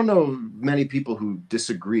 I don't know many people who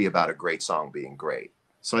disagree about a great song being great.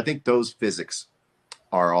 So I think those physics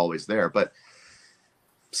are always there. But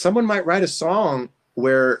someone might write a song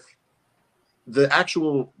where the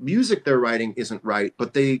actual music they're writing isn't right,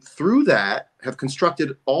 but they, through that, have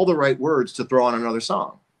constructed all the right words to throw on another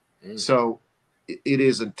song. So it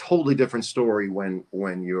is a totally different story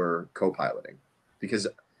when you're co-piloting, because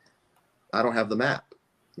I don't have the map,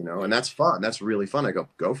 you know, and that's fun. That's really fun. I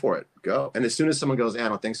go for it, go. And as soon as someone goes, I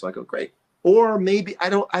don't think so, I go, great. Or maybe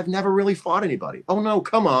I've never really fought anybody. Oh no,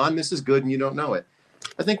 come on, this is good and you don't know it.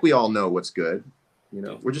 I think we all know what's good. You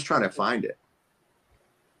know, we're just trying to find it.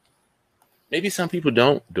 Maybe some people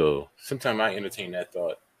don't, though. Sometimes I entertain that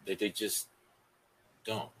thought that they just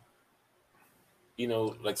don't. You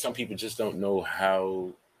know, like some people just don't know how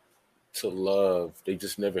to love. They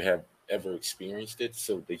just never have ever experienced it.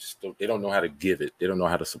 So they don't know how to give it. They don't know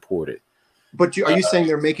how to support it. But are you saying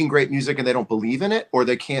they're making great music and they don't believe in it, or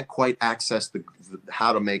they can't quite access the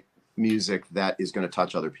how to make music that is going to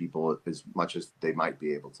touch other people as much as they might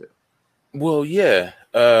be able to? Well, yeah.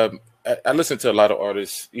 I listen to a lot of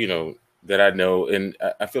artists, you know, that I know, and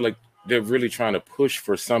I feel like they're really trying to push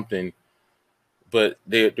for something, but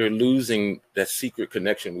they're losing that secret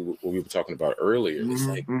connection we were talking about earlier. It's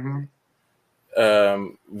like,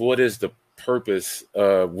 what is the purpose?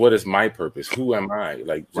 What is my purpose? Who am I?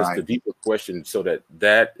 Like, just the deeper question, so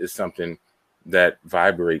that is something that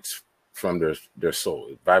vibrates from their soul.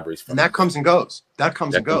 It vibrates from, and that comes and goes. That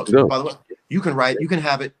comes and goes. By the way, you can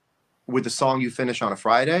have it with the song you finish on a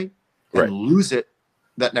Friday and lose it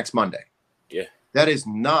that next Monday. Yeah. That is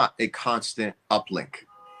not a constant uplink.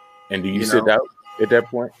 And do you sit out at that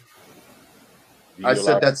point? I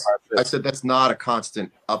said that's not a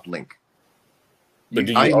constant uplink. But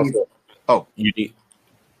do you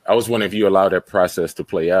I was wondering if you allow that process to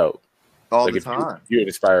play out all the time. You're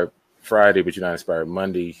inspired Friday, but you're not inspired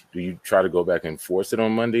Monday. Do you try to go back and force it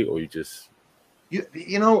on Monday, or you just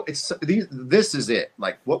you know, this is it.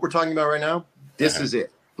 Like what we're talking about right now, this is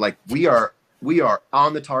it. Like we are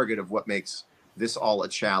on the target of what makes this all a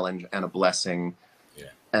challenge and a blessing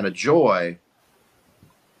and a joy.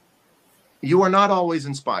 You are not always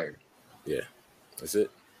inspired. Yeah, that's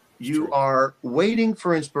it. You are waiting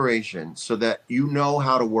for inspiration so that you know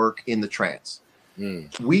how to work in the trance.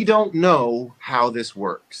 We don't know how this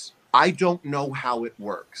works. I don't know how it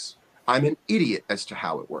works. I'm an idiot as to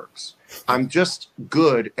how it works. I'm just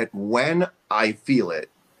good at when I feel it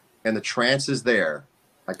and the trance is there,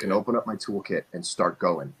 I can open up my toolkit and start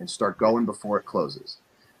going before it closes.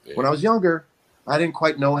 Yeah. When I was younger, I didn't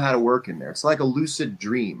quite know how to work in there. It's like a lucid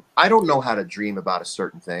dream. I don't know how to dream about a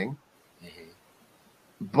certain thing,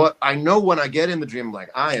 but I know when I get in the dream, like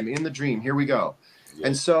I am in the dream, here we go. Yeah.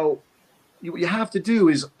 And so what you have to do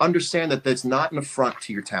is understand that that's not an affront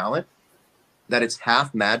to your talent, that it's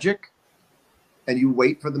half magic, and you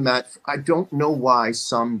wait for the match. I don't know why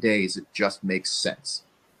some days it just makes sense.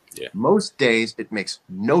 Yeah. Most days it makes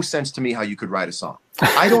no sense to me how you could write a song.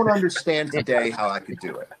 I don't understand today how I could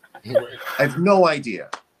do it. I have no idea.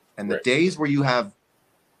 And the days where you have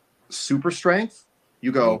super strength,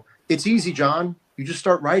 you go, it's easy, John. You just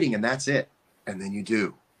start writing and that's it. And then you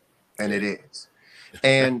do. And it is.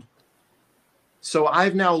 And so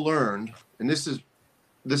I've now learned, and this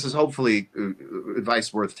is hopefully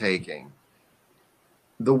advice worth taking.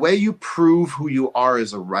 The way you prove who you are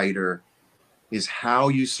as a writer is how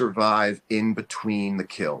you survive in between the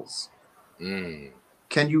kills.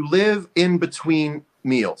 Can you live in between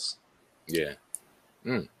meals? Yeah.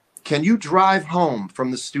 Can you drive home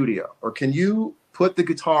from the studio, or can you put the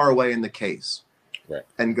guitar away in the case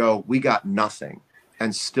and go, we got nothing,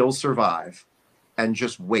 and still survive and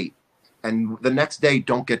just wait? And the next day,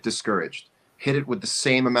 don't get discouraged. Hit it with the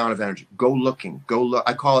same amount of energy. Go looking. Go look.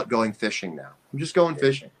 I call it going fishing now. I'm just going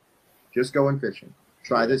fishing. Just going fishing.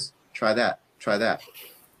 Try this. Try that. Try that.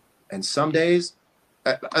 And some days,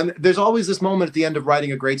 there's always this moment at the end of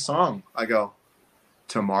writing a great song. I go,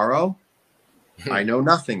 tomorrow, I know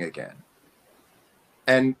nothing again.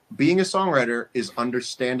 And being a songwriter is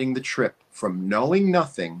understanding the trip from knowing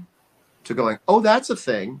nothing to going, oh, that's a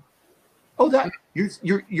thing. Oh, that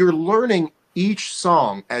you're learning each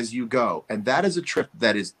song as you go. And that is a trip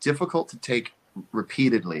that is difficult to take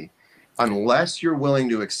repeatedly, unless you're willing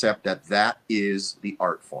to accept that that is the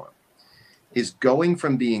art form, is going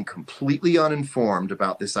from being completely uninformed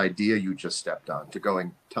about this idea you just stepped on to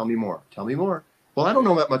going, tell me more, tell me more. Well, I don't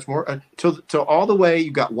know that much more. Till all the way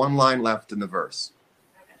you got one line left in the verse.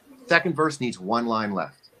 Second verse needs one line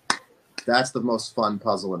left. That's the most fun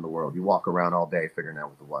puzzle in the world. You walk around all day figuring out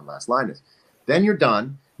what the one last line is. Then you're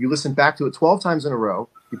done. You listen back to it 12 times in a row.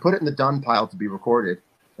 You put it in the done pile to be recorded.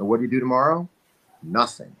 And what do you do tomorrow?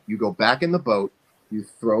 Nothing. You go back in the boat, you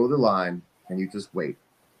throw the line, and you just wait.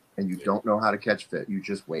 And you don't know how to catch fit. You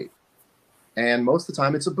just wait. And most of the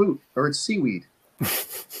time it's a boot or it's seaweed.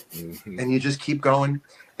 And you just keep going.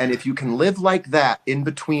 And if you can live like that in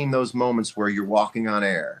between those moments where you're walking on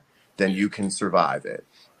air, then you can survive it.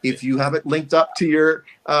 If you have it linked up to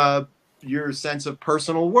your sense of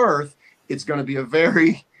personal worth, it's going to be a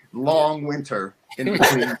very long winter in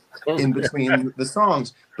between the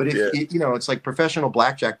songs. But if it, you know, it's like professional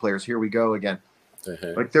blackjack players. Here we go again.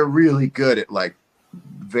 Like they're really good at like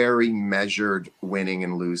very measured winning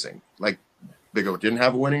and losing. Like they go, didn't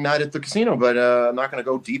have a winning night at the casino, but I'm not going to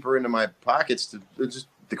go deeper into my pockets. Just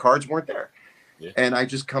the cards weren't there. And I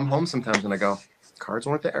just come home sometimes and I go, cards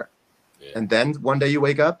weren't there. And then one day you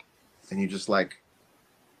wake up and you just like,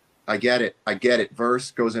 I get it.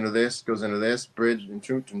 Verse goes into this, bridge, and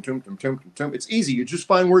tum. It's easy. You just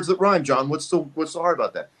find words that rhyme, John. What's so hard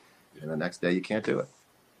about that? And the next day you can't do it.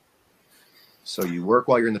 So you work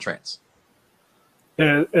while you're in the trance.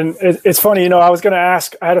 Yeah, and it's funny, you know, I was going to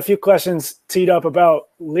ask, I had a few questions teed up about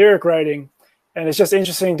lyric writing, and it's just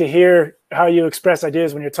interesting to hear how you express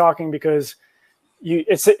ideas when you're talking, because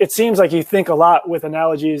it seems like you think a lot with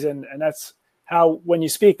analogies, and that's how, when you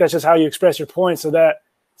speak, that's just how you express your point. So that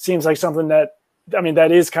seems like something that, I mean,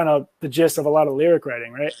 that is kind of the gist of a lot of lyric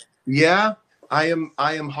writing, right? Yeah, I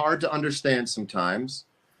am hard to understand sometimes.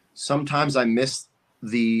 Sometimes I miss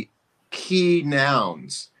the key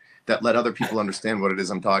nouns that let other people understand what it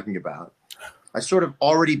is I'm talking about. I sort of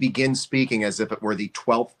already begin speaking as if it were the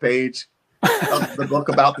 12th page of the book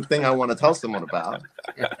about the thing I want to tell someone about.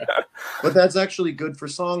 But that's actually good for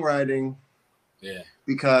songwriting. Yeah.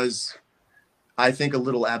 Because I think a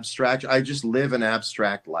little abstract, I just live an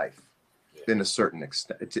abstract life in a certain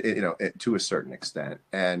extent, you know, to a certain extent.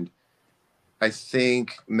 And I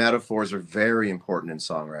think metaphors are very important in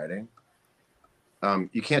songwriting.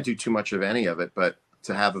 You can't do too much of any of it, but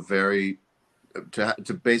to have a very,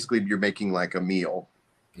 to basically you're making like a meal.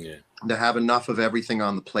 Yeah. To have enough of everything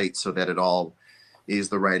on the plate so that it all is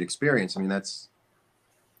the right experience. I mean, that's,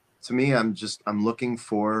 to me, I'm looking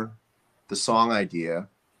for the song idea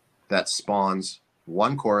that spawns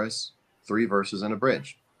one chorus, 3 verses, and a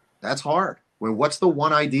bridge. That's hard. What's the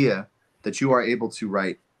one idea that you are able to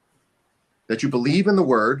write, that you believe in the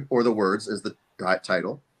word or the words as the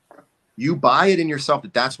title, you buy it in yourself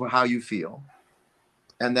that that's how you feel,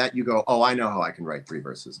 and that you go, oh, I know how I can write 3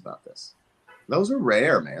 verses about this. Those are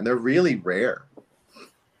rare, man. They're really rare.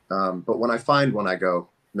 But when I find one, I go,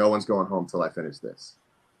 no one's going home till I finish this.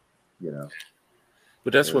 You know.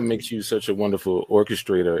 But that's what makes you such a wonderful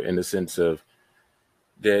orchestrator, in the sense of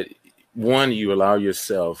that, one, you allow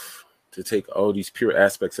yourself to take all these pure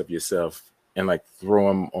aspects of yourself and like throw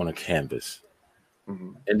them on a canvas.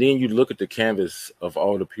 Mm-hmm. And then you look at the canvas of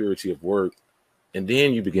all the purity of work, and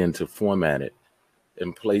then you begin to format it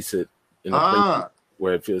and place it in a place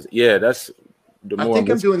where it feels, that's the more. I think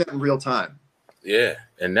I'm doing that in real time. Yeah.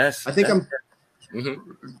 And that's, I think I'm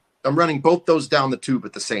running both those down the tube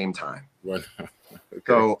at the same time. Okay.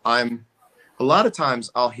 So a lot of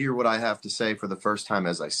times I'll hear what I have to say for the first time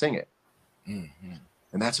as I sing it. Mm-hmm.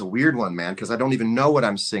 And that's a weird one, man, because I don't even know what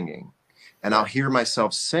I'm singing. And I'll hear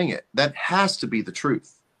myself sing it. That has to be the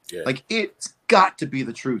truth. Yeah. Like, it's got to be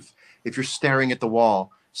the truth. If you're staring at the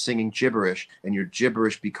wall singing gibberish, and your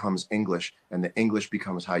gibberish becomes English, and the English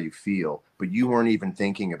becomes how you feel, but you weren't even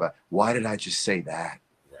thinking about, why did I just say that?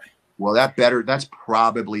 Right. Well, that's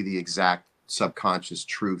probably the exact subconscious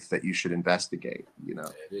truth that you should investigate, you know.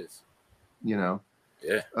 Yeah, it is. You know?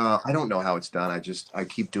 Yeah. I don't know how it's done. I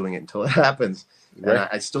keep doing it until it happens. Right. And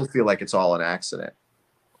I still feel like it's all an accident.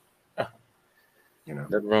 You know,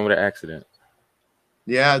 nothing wrong with an accident.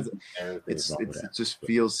 Yeah, it just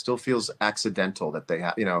still feels accidental that they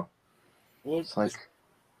have, you know. Well, it's like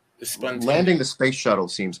landing the space shuttle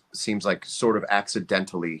seems like sort of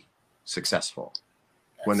accidentally successful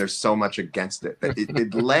when there's so much against it.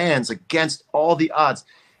 It lands against all the odds,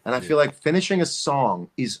 and I feel like finishing a song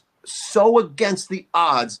is so against the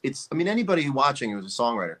odds. I mean, anybody watching who's a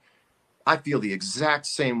songwriter, I feel the exact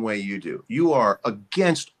same way you do. You are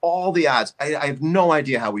against all the odds. I have no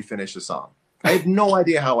idea how we finish a song. I have no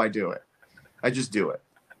idea how I do it. I just do it,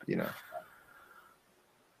 you know.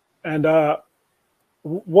 And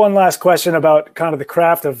one last question about kind of the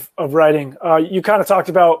craft of writing. You kind of talked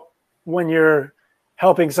about when you're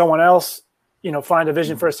helping someone else, find a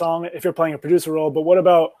vision for a song if you're playing a producer role. But what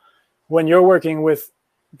about when you're working with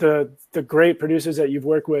the great producers that you've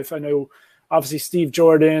worked with? I know obviously Steve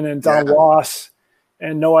Jordan and Don Wass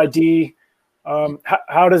and No ID.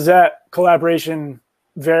 How does that collaboration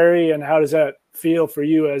vary, and how does that feel for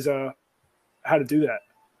you as how to do that?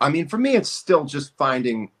 I mean, for me, it's still just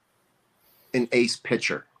finding an ace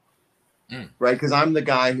pitcher, right? Because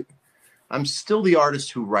I'm still the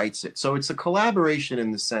artist who writes it. So it's a collaboration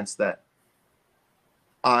in the sense that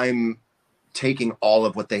I'm taking all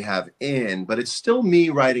of what they have in, but it's still me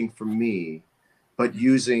writing for me, but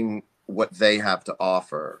using what they have to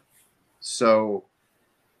offer. So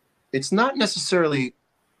it's not necessarily,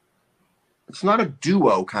 it's not a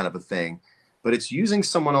duo kind of a thing, but it's using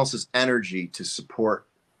someone else's energy to support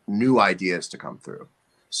new ideas to come through.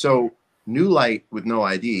 So New Light with No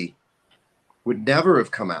ID would never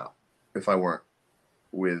have come out if I weren't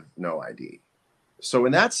with No ID. So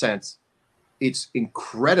in that sense, it's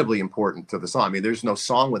incredibly important to the song. I mean, there's no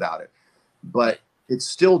song without it, but it's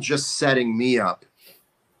still just setting me up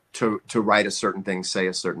to write a certain thing, say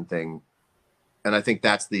a certain thing. And I think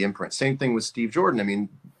that's the imprint. Same thing with Steve Jordan. I mean,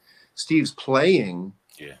 Steve's playing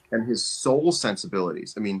and his soul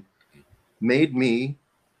sensibilities, I mean, made me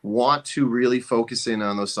want to really focus in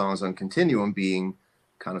on those songs on Continuum being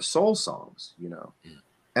kind of soul songs,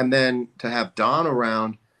 And then to have Don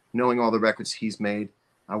around, knowing all the records he's made,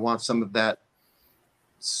 I want some of that,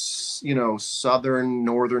 Southern,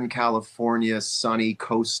 Northern California, sunny,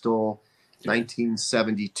 coastal,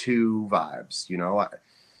 1972 vibes,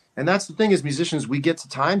 And that's the thing, as musicians, we get to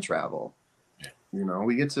time travel.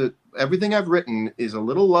 We get to, everything I've written is a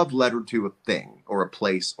little love letter to a thing or a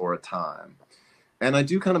place or a time. And I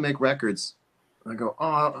do kind of make records. I go,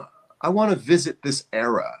 oh, I want to visit this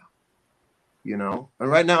era, And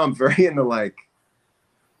right now I'm very into like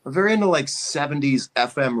 70s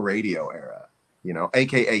FM radio era,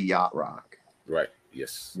 AKA yacht rock. Right.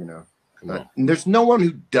 Yes. And there's no one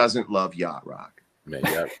who doesn't love yacht rock. Man,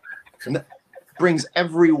 yeah. Brings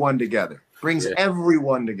everyone together.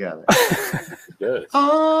 Everyone together. It does.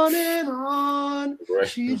 On and on. Right.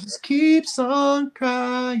 She just keeps on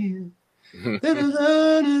crying. Then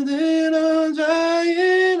I'm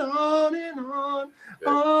trying on and on.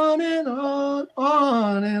 On and on.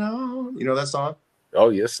 On and on. You know that song? Oh,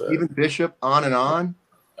 yes, sir. Even Bishop, On and On.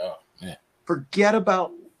 Oh, man. Forget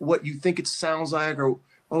about what you think it sounds like, or,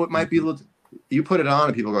 it might be a little. You put it on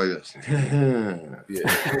and people go like this.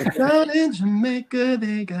 Down in Jamaica,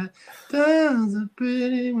 they got tons of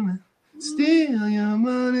pretty women. Steal your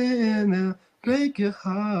money and they'll break your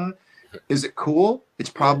heart. Is it cool? It's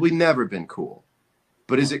probably never been cool.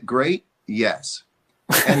 But is it great? Yes.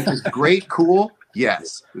 And is great cool?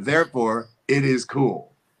 Yes. Therefore, it is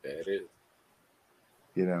cool. That is.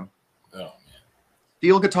 Oh, man.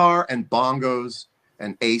 Steel guitar and bongos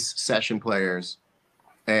and ace session players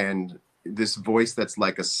and this voice that's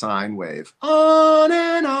like a sine wave. On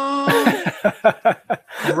and on.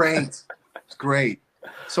 Great. It's great.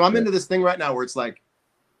 So I'm into this thing right now where it's like,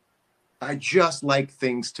 I just like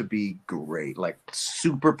things to be great, like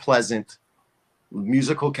super pleasant,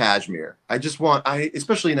 musical cashmere. I just want,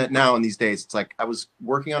 especially now in these days, it's like I was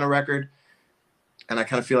working on a record and I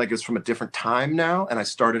kind of feel like it's from a different time now. And I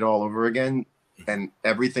started all over again and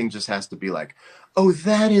everything just has to be like, oh,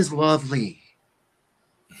 that is lovely.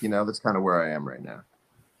 That's kind of where I am right now.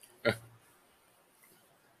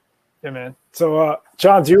 Yeah, man. So,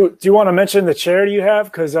 John, do you want to mention the charity you have?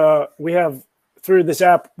 Because we have, through this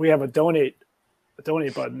app, we have a donate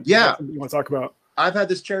button. Yeah. You want to talk about? I've had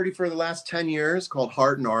this charity for the last 10 years called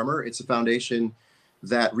Heart and Armor. It's a foundation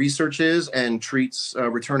that researches and treats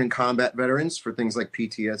returning combat veterans for things like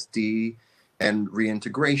PTSD and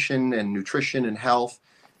reintegration and nutrition and health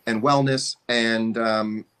and wellness.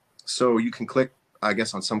 And so you can click, I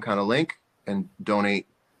guess, on some kind of link and donate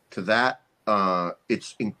to that.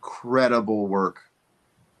 It's incredible work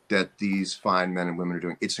that these fine men and women are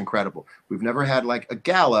doing. It's incredible. We've never had like a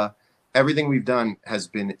gala. Everything we've done has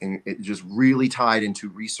been just really tied into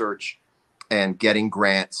research and getting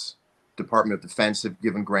grants. Department of Defense have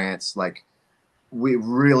given grants. Like, we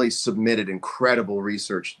really submitted incredible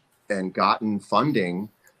research and gotten funding.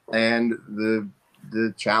 And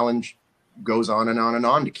the challenge goes on and on and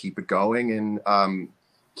on to keep it going and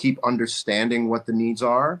keep understanding what the needs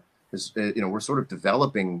are. We're sort of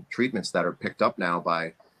developing treatments that are picked up now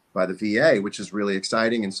by the VA, which is really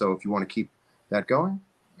exciting. And so if you want to keep that going,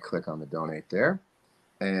 click on the donate there.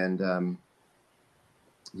 And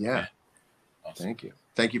Awesome.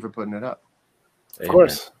 Thank you for putting it up. Of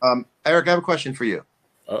course. Eric, I have a question for you.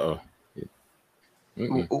 Uh-oh.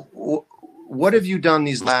 What have you done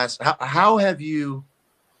these last? How have you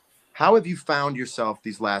found yourself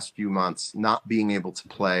these last few months not being able to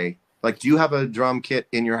play? Like, do you have a drum kit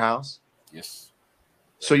in your house? Yes.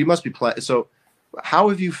 So you must be playing. So, how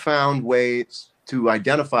have you found ways to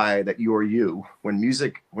identify that you're you when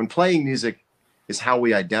playing music is how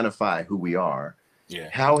we identify who we are? Yeah.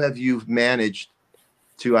 How have you managed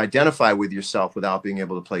to identify with yourself without being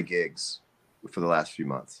able to play gigs for the last few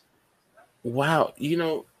months? Wow.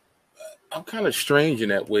 I'm kind of strange in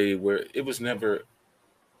that way where it was never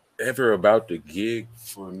ever about the gig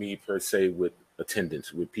for me per se, with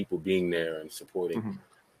attendance, with people being there and supporting. Mm-hmm.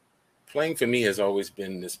 Playing for me has always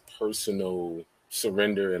been this personal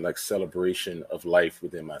surrender and like celebration of life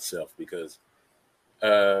within myself, because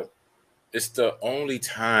it's the only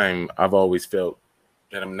time I've always felt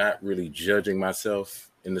that I'm not really judging myself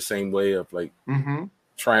in the same way of like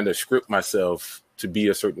trying to script myself to be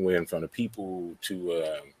a certain way in front of people,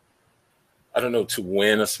 to I don't know, to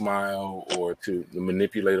win a smile or to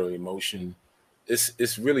manipulate an emotion.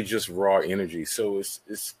 It's really just raw energy. So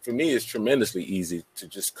it's for me, it's tremendously easy to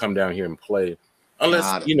just come down here and play, unless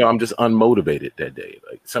I'm just unmotivated that day.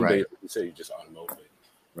 Like some days you say you're just unmotivated.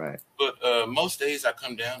 Right. But most days I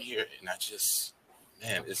come down here and I just,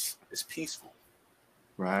 man, it's peaceful.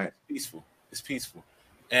 Right. It's peaceful.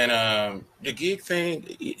 And the gig thing,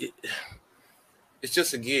 it's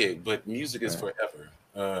just a gig, but music is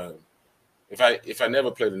forever. If I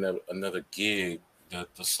never played another gig, the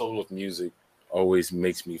soul of music always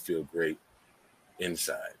makes me feel great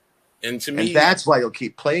inside. And to me, and that's why you'll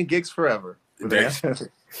keep playing gigs forever.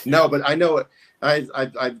 No, but I know it.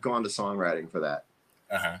 I've gone to songwriting for that.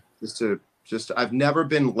 I've never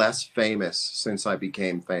been less famous since I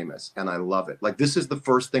became famous, and I love it. Like, this is the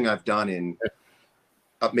first thing I've done in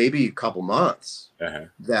maybe a couple months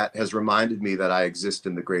that has reminded me that I exist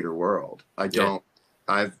in the greater world.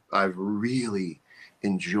 I've really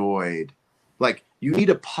enjoyed, like, you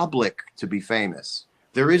need a public to be famous.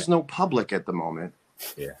 There is no public at the moment.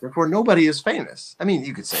 Yeah. Therefore, nobody is famous. I mean,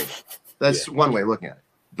 you could say that's one way of looking at it.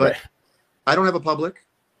 But I don't have a public,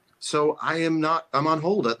 so I'm on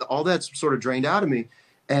hold. All that's sort of drained out of me.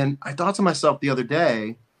 And I thought to myself the other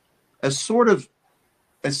day, as sort of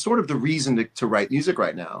the reason to write music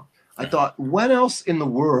right now, I thought, when else in the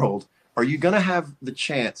world are you going to have the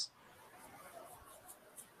chance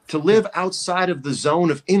to live outside of the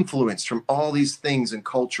zone of influence from all these things in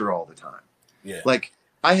culture all the time? Yeah. Like,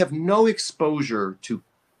 I have no exposure to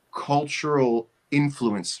cultural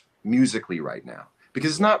influence musically right now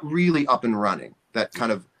because it's not really up and running, that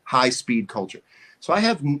kind of high speed culture. So I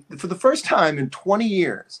have, for the first time in 20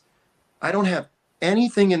 years, I don't have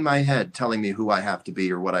anything in my head telling me who I have to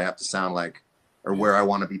be or what I have to sound like or where I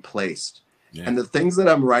want to be placed. Yeah. And the things that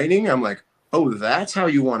I'm writing, I'm like, oh, that's how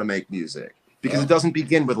you want to make music. Because it doesn't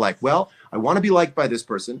begin with like, well, I want to be liked by this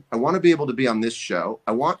person. I want to be able to be on this show.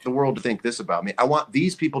 I want the world to think this about me. I want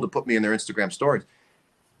these people to put me in their Instagram stories.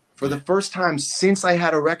 For the first time since I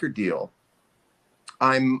had a record deal,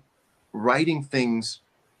 I'm writing things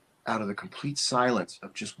out of the complete silence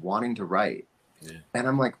of just wanting to write. Yeah. And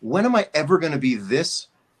I'm like, when am I ever going to be this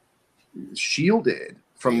shielded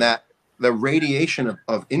from the radiation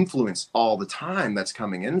of influence all the time that's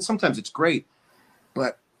coming in? And sometimes it's great,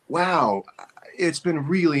 but wow, it's been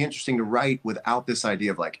really interesting to write without this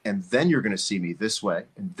idea of like, and then you're going to see me this way.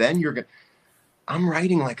 And then I'm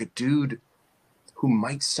writing like a dude who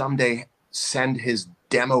might someday send his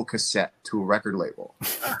demo cassette to a record label.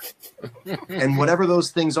 And whatever those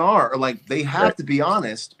things are like, they have to be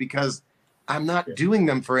honest, because I'm not doing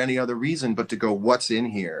them for any other reason but to go, what's in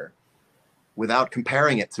here, without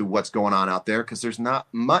comparing it to what's going on out there, because there's not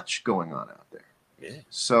much going on out there. Yeah.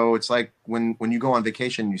 So it's like when you go on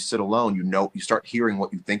vacation, you sit alone, you start hearing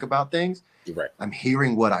what you think about things. Right. I'm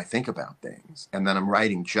hearing what I think about things, and then I'm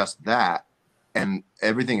writing just that, and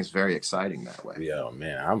everything is very exciting that way. Yeah,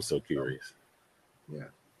 man, I'm so curious. Yeah.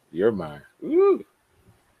 You're mine. Ooh.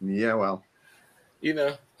 Yeah, well.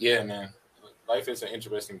 Yeah, man. Life is an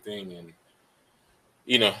interesting thing, and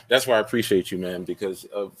that's why I appreciate you, man, because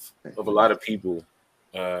of a lot of people,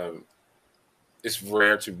 it's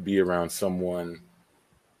rare to be around someone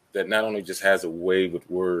that not only just has a way with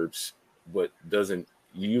words, but doesn't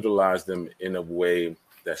utilize them in a way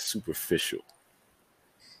that's superficial.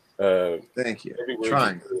 Thank you.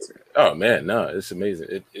 Trying. Oh man, no, it's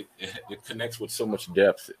amazing. It connects with so much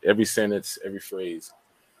depth. Every sentence, every phrase,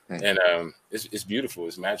 and it's beautiful.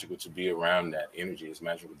 It's magical to be around that energy. It's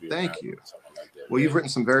magical to be around. Thank you. Something like that. Well, you've written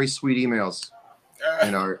some very sweet emails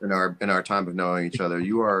in our time of knowing each other.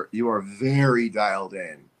 You are very dialed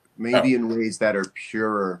in maybe in ways that are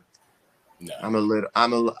purer. No.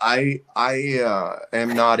 I am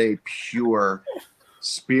not a pure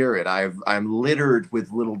spirit. I'm littered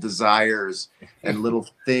with little desires and little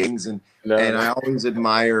things, and I always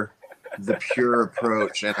admire the pure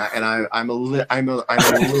approach. And I'm a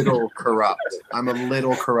little corrupt. I'm a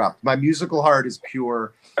little corrupt. My musical heart is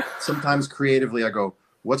pure. Sometimes creatively, I go,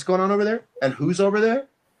 "What's going on over there? And who's over there?"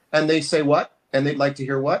 And they say what? And they'd like to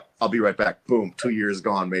hear what? I'll be right back. Boom, 2 years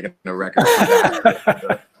gone, making a record.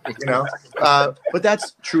 You know, but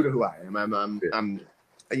that's true to who I am. I'm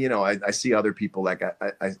you know, I see other people, like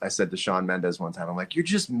I said to Shawn Mendes one time, I'm like, you're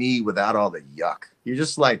just me without all the yuck. You're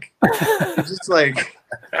just me.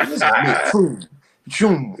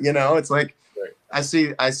 Boom, you know, it's like, I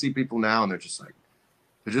see people now and they're just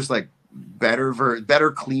like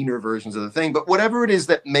better, cleaner versions of the thing. But whatever it is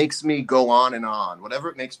that makes me go on and on, whatever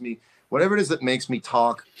it is that makes me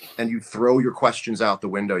talk, and you throw your questions out the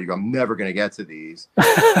window, you go, I'm never going to get to these.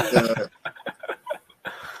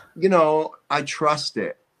 You know, I trust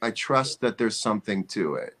it. I trust that there's something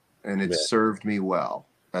to it, and it's served me well.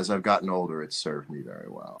 As I've gotten older, it's served me very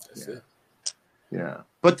well. That's it. Yeah.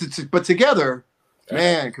 But together,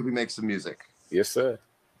 man, could we make some music? Yes, sir.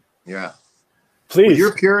 Yeah. Please. With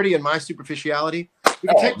your purity and my superficiality, we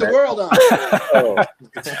can take the world on.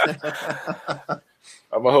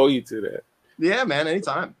 I'm gonna hold you to that. Yeah, man.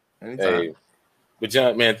 Anytime. Hey, but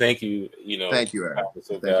John, man, thank you. You know, thank you, Aaron. It's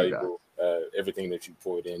so valuable. Everything that you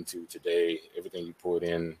poured into today, everything you poured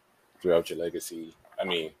in throughout your legacy. I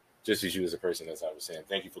mean, just as you as a person, as I was saying,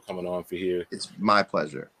 thank you for coming on for here. It's my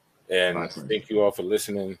pleasure. And thank you all for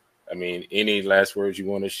listening. I mean, any last words you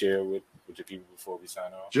want to share with the people before we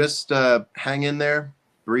sign off? Just hang in there,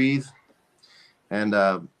 breathe, and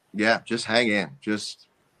just hang in. Just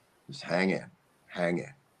hang in.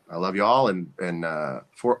 I love you all, and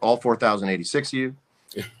for all 4,086 of you,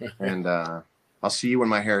 and I'll see you when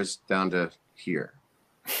my hair is down to here.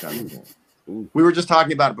 We were just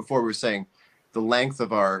talking about it before. We were saying the length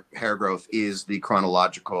of our hair growth is the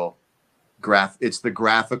chronological graph. It's the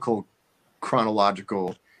graphical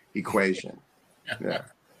chronological equation. Yeah.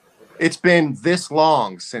 It's been this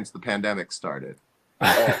long since the pandemic started.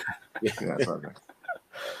 Yeah, okay.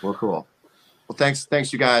 Well, cool. Well,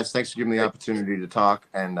 thanks, you guys. Thanks for giving me the opportunity to talk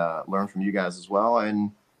and learn from you guys as well.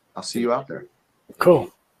 And I'll see you out there.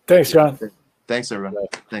 Cool. Thanks, John. Thanks, everyone.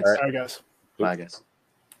 Thanks. All right, guys. Bye, guys.